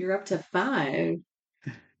 Ooh, you're up to 5.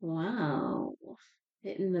 Wow.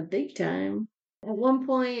 Hitting the big time. At one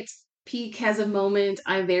point, Peak has a moment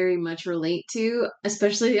I very much relate to,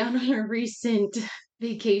 especially on our recent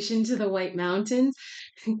vacation to the White Mountains.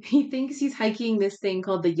 He thinks he's hiking this thing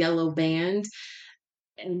called the Yellow Band,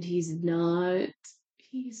 and he's not.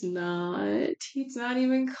 He's not. He's not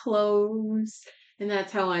even close. And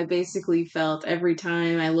that's how I basically felt every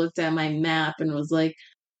time I looked at my map and was like,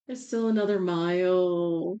 there's still another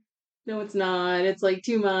mile. No, it's not. It's like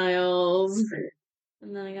 2 miles.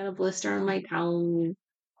 And then I got a blister on my tongue.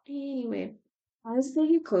 Anyway, as they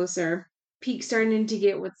get closer, Peak's starting to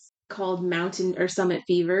get what's called mountain or summit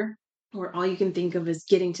fever, where all you can think of is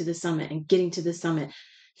getting to the summit and getting to the summit.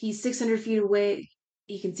 He's 600 feet away.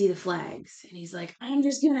 He can see the flags, and he's like, I'm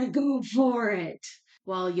just gonna go for it.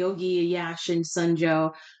 While Yogi, Yash, and Sunjo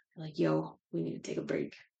are like, yo, we need to take a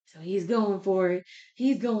break. So he's going for it.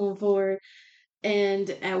 He's going for it. And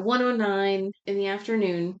at 1:09 in the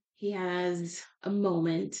afternoon, he has a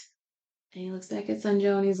moment and he looks back at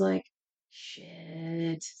Sunjo and he's like,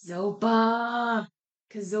 shit, Zopa.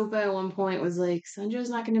 Because Zopa at one point was like, Sunjo's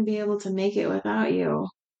not going to be able to make it without you.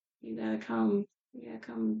 You gotta come. You gotta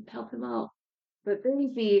come help him out. But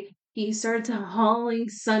then he starts hauling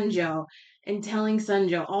Sunjo and telling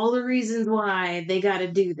Sunjo all the reasons why they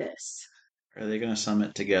gotta do this. Are they going to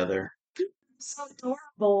summit together? So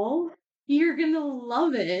adorable. You're gonna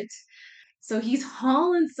love it. So he's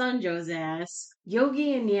hauling Sunjo's ass.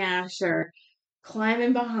 Yogi and Yash are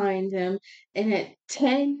climbing behind him, and at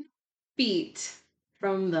 10 feet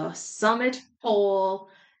from the summit pole,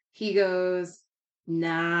 he goes,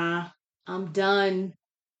 nah, I'm done.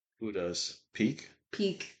 Who does? Peak?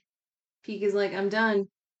 Peak. Peak is like, I'm done.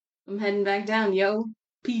 I'm heading back down, yo.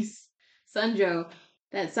 Peace. Sunjo,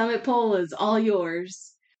 that summit pole is all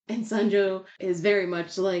yours. And Sunjo is very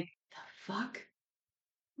much like, the fuck?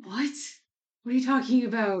 What? What are you talking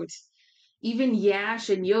about? Even Yash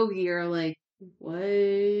and Yogi are like,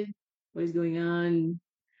 what? What is going on?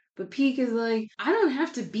 But Peak is like, I don't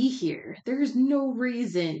have to be here. There's no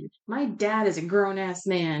reason. My dad is a grown ass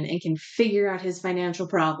man and can figure out his financial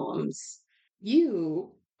problems.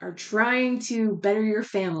 You are trying to better your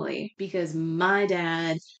family because my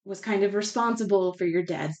dad was kind of responsible for your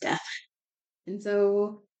dad's death. And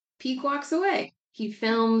so Peak walks away. He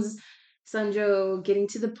films Sunjo getting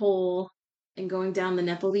to the pole and going down the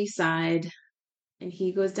Nepalese side, and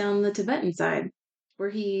he goes down the Tibetan side, where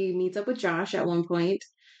he meets up with Josh at one point,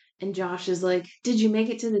 and Josh is like, did you make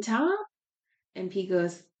it to the top? And Pete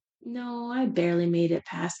goes, no, I barely made it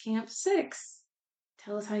past Camp 6.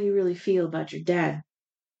 Tell us how you really feel about your dad,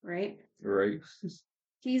 right? Right.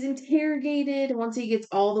 He's interrogated once he gets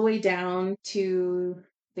all the way down to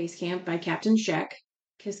base camp by Captain Sheck,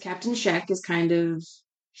 because Captain Sheck is kind of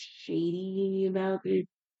shady about it.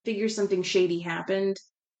 Figures something shady happened.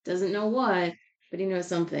 Doesn't know what, but he knows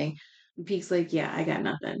something. And Peke's like, yeah, I got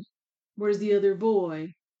nothing. Where's the other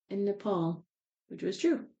boy? In Nepal, which was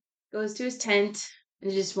true. Goes to his tent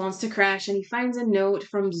and just wants to crash, and he finds a note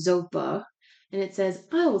from Zopa, and it says,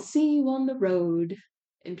 I will see you on the road.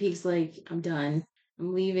 And Peke's like, I'm done.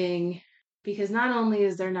 I'm leaving. Because not only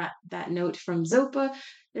is there not that note from Zopa,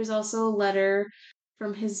 there's also a letter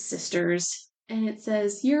from his sisters. And it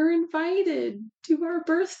says, you're invited to our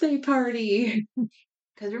birthday party.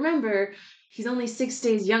 Because remember, he's only 6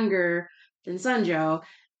 days younger than Sunjo,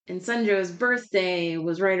 and Sunjo's birthday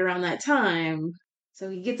was right around that time. So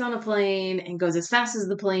he gets on a plane and goes as fast as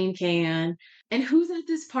the plane can. And who's at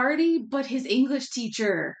this party but his English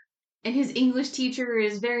teacher? And his English teacher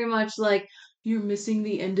is very much like, you're missing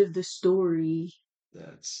the end of the story,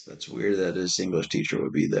 That's weird that his English teacher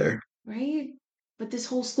would be there. right? But this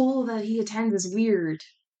whole school that he attends is weird.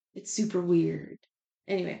 It's super weird.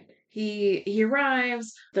 Anyway, he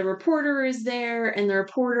arrives, the reporter is there, and the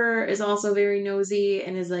reporter is also very nosy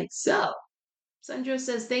and is like, so Sanjo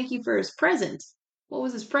says thank you for his present. What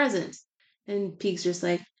was his present? And Peek's just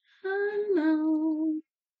like, I don't know.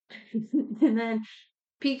 And then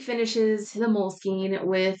Peek finishes the Moleskine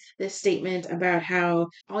with this statement about how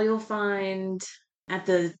all you'll find at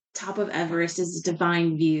the top of Everest is a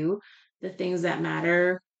divine view. The things that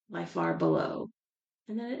matter lie far below.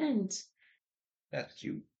 And then it ends. That's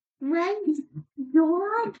cute. Right?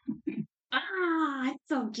 Adorable. Ah, it's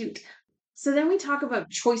so cute. So then we talk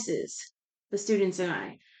about choices, the students and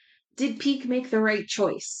I. Did Peek make the right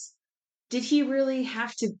choice? Did he really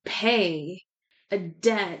have to pay a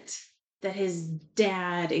debt that his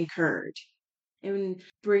dad incurred? And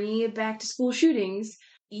bringing it back to school shootings,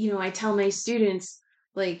 I tell my students,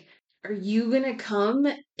 like, are you going to come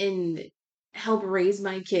and help raise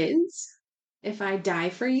my kids if I die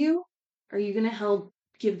for you? Are you going to help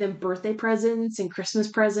give them birthday presents and Christmas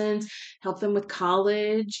presents, help them with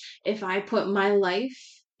college if I put my life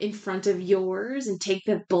in front of yours and take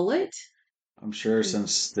the bullet? I'm sure And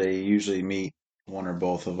since they usually meet one or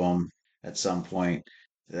both of them at some point,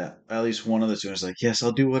 that at least one of the students is like, yes,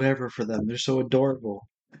 I'll do whatever for them. They're so adorable.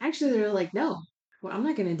 actually, they're like, no, well, I'm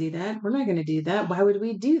not going to do that. We're not going to do that. Why would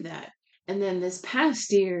we do that? And then this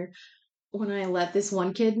past year, when I let this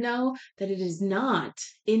one kid know that it is not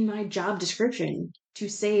in my job description to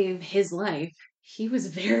save his life, he was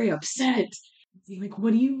very upset. I'm like,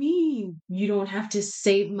 what do you mean? You don't have to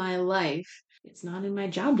save my life. It's not in my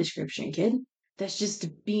job description, kid. That's just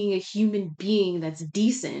being a human being that's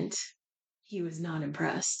decent. He was not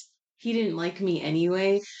impressed. He didn't like me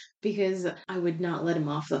anyway because I would not let him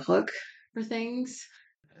off the hook for things.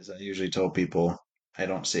 As I usually tell people, I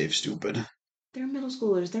don't save stupid. I'm They're middle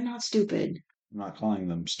schoolers. They're not stupid. not calling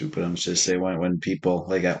them stupid. I'm just saying when people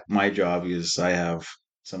like at my job because I have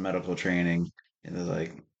some medical training and they're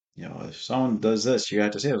like, if someone does this, you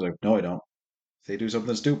have to save. I was like, no, I don't. If they do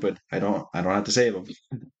something stupid, I don't have to save them.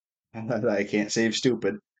 I can't save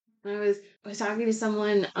stupid. I was talking to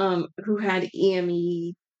someone who had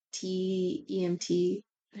EMT,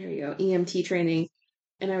 there you go, EMT training,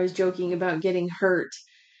 and I was joking about getting hurt,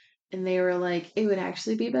 and they were like, it would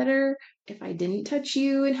actually be better if I didn't touch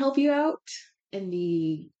you and help you out. And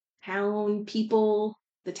town people,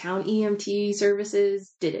 the town EMT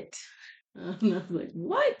services did it. And I was like,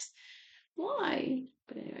 what? Why?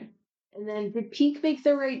 But anyway. And then did Peak make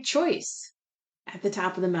the right choice at the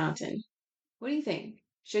top of the mountain? What do you think?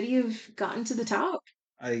 Should he have gotten to the top?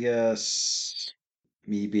 I guess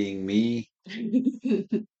me being me,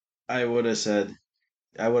 I would have said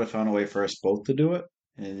I would have found a way for us both to do it,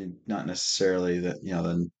 and not necessarily that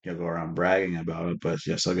then go around bragging about it, but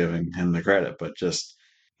still giving him the credit. But just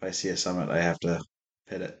if I see a summit, I have to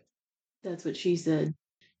hit it. That's what she said.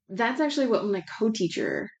 That's actually what my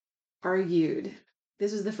co-teacher argued.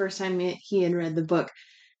 This was the first time he had read the book.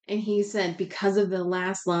 And he said, because of the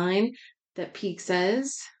last line that Peake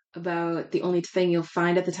says about the only thing you'll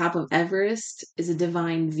find at the top of Everest is a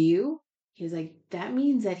divine view, he was like, that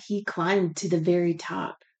means that he climbed to the very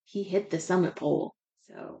top. He hit the summit pole.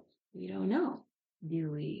 So we don't know,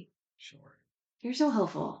 do we? Sure, You're so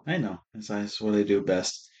helpful. I know that's what I do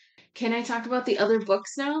best. Can I talk about the other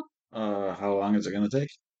books now? How long is it gonna take?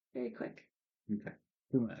 Very quick. Okay,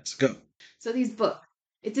 2 minutes. Go. So these books,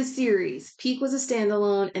 it's a series. Peak was a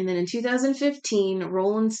standalone, and then in 2015,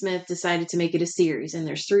 Roland Smith decided to make it a series, and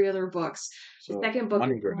there's three other books. The So second book is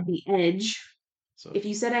money called grab. The Edge. So If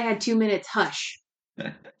you said I had 2 minutes, hush.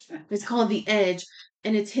 It's called The Edge,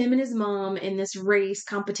 and it's him and his mom in this race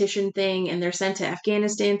competition thing, and they're sent to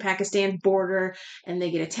Afghanistan, Pakistan border, and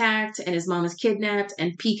they get attacked, and his mom is kidnapped,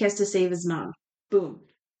 and Peak has to save his mom. Boom.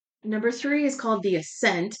 Number three is called The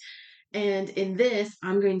Ascent, and in this,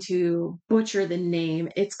 I'm going to butcher the name.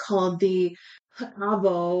 It's called the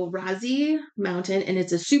Hakabo Razi Mountain, and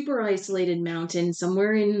it's a super isolated mountain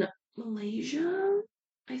somewhere in Malaysia,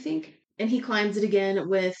 I think. And he climbs it again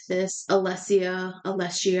with this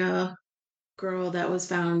Alessia girl that was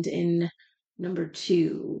found in number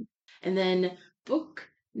two. And then book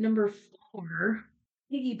number four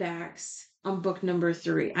piggybacks on book number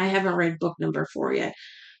three. I haven't read book number four yet,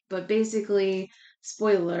 but basically,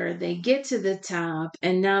 spoiler, they get to the top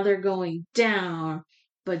and now they're going down.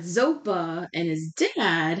 But Zopa and his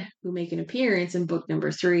dad, who make an appearance in book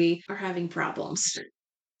number three, are having problems.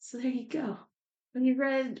 So there you go. When you've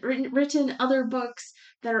written other books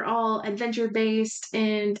that are all adventure based,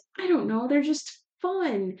 and I don't know, they're just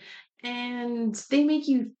fun and they make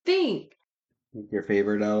you think. your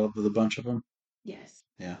favorite out of the bunch of them? Yes.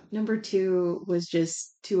 Yeah. Number two was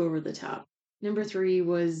just too over the top. Number three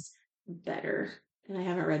was better. And I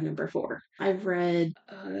haven't read number four. I've read,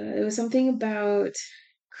 it was something about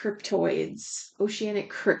cryptoids,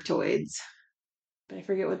 oceanic cryptoids, but I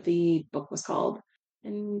forget what the book was called.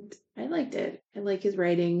 And I liked it. I like his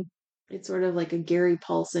writing. It's sort of like a Gary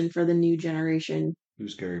Paulson for the new generation.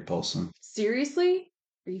 Who's Gary Paulson? Seriously?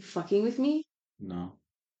 Are you fucking with me? No.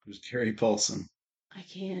 Who's Gary Paulson? I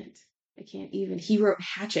can't. I can't even. He wrote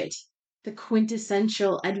Hatchet, the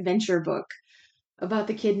quintessential adventure book about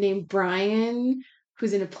the kid named Brian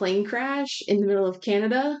who's in a plane crash in the middle of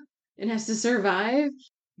Canada and has to survive.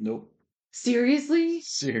 Nope. Seriously?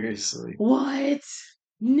 Seriously. What?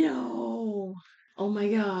 No. Oh my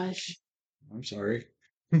gosh. I'm sorry.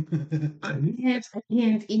 I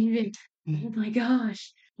can't even. Oh my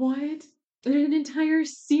gosh. What? There's an entire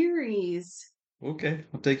series. Okay,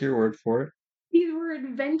 I'll take your word for it. These were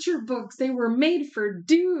adventure books. They were made for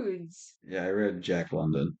dudes. Yeah, I read Jack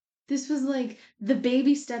London. This was like the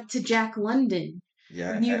baby step to Jack London.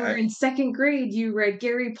 Yeah, When you were in second grade, you read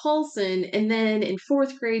Gary Paulson, and then in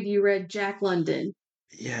fourth grade, you read Jack London.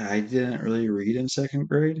 I didn't really read in second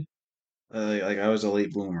grade. Like I was a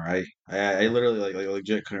late bloomer. I literally like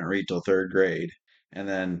legit couldn't read till third grade, and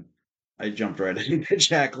then I jumped right into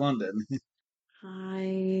Jack London.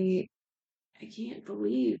 I I can't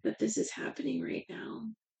believe that this is happening right now.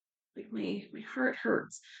 Like my heart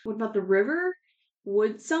hurts. What about the river?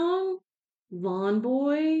 Wood Song? Lawn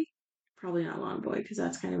Boy? Probably not Lawn Boy because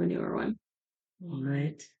that's kind of a newer one.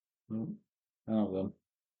 What? Nope. None of them.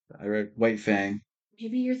 I read White Fang.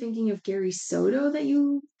 Maybe you're thinking of Gary Soto that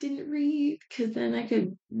you didn't read, because then I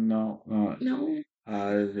could No, no.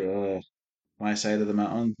 no. My Side of the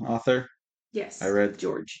Mountain author. I Yes, read,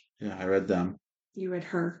 George. yeah, I read them. You read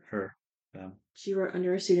her. Her, them. She wrote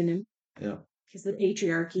under a pseudonym Yeah, because the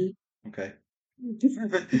patriarchy. okay.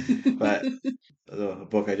 But the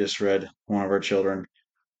book I just read, one of our children,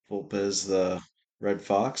 Volpez the Red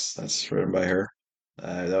Fox, that's written by her.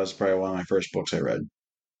 That was probably one of my first books I read,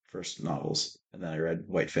 first novels, and then I read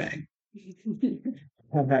White Fang.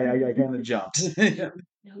 I kind of jumped.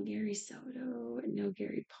 No Gary Soto and no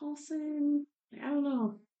Gary Paulson. I don't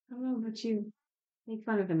know. I don't know about you. Make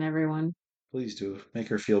fun of him, everyone. Please do make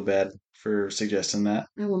her feel bad for suggesting that.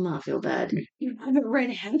 I will not feel bad. You haven't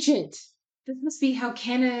read Hatchet. This must be how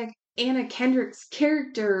Anna Kendrick's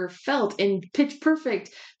character felt in Pitch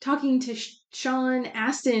Perfect, talking to Sean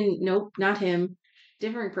Astin. Nope, not him.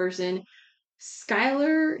 Different person.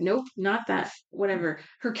 Skylar. Nope, not that. Whatever.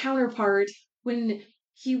 Her counterpart when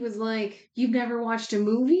he was like, "You've never watched a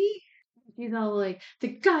movie?" He's all like, "The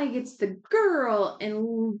guy gets the girl,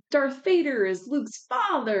 and Darth Vader is Luke's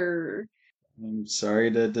father." I'm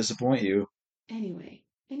sorry to disappoint you. Anyway,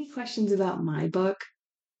 any questions about my book?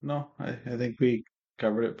 No, I think we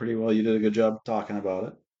covered it pretty well. You did a good job talking about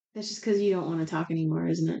it. That's just because you don't want to talk anymore,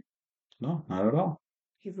 isn't it? No, not at all.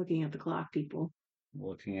 He's looking at the clock, people.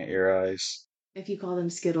 Looking at your eyes. If you call them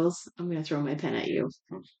Skittles, I'm going to throw my pen at you.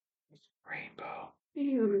 Rainbow.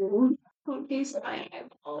 Ew. Don't taste my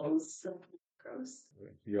eyeballs. Gross.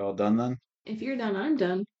 You all done then? If you're done, I'm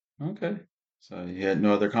done. Okay. So you had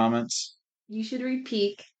no other comments? You should read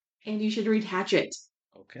Peak and you should read Hatchet.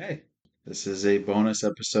 Okay. This is a bonus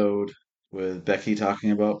episode with Becky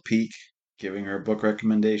talking about Peak, giving her book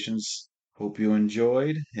recommendations. Hope you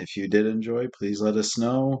enjoyed. If you did enjoy, please let us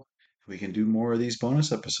know. We can do more of these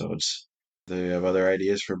bonus episodes. If you have other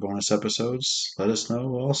ideas for bonus episodes, let us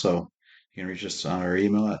know also. You can reach us on our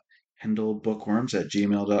email at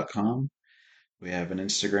kendallbookworms@gmail.com. We have an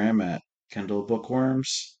Instagram at Kendall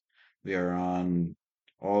Bookworms. We are on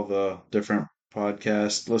all the different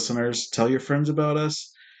podcast listeners. Tell your friends about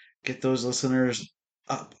us. Get those listeners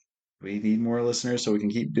up. We need more listeners so we can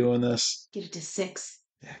keep doing this. Get it to 6.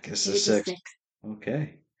 Yeah, get us Get to it to six. 6.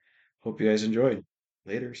 Okay. Hope you guys enjoyed.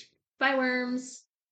 Laters. Bye, worms.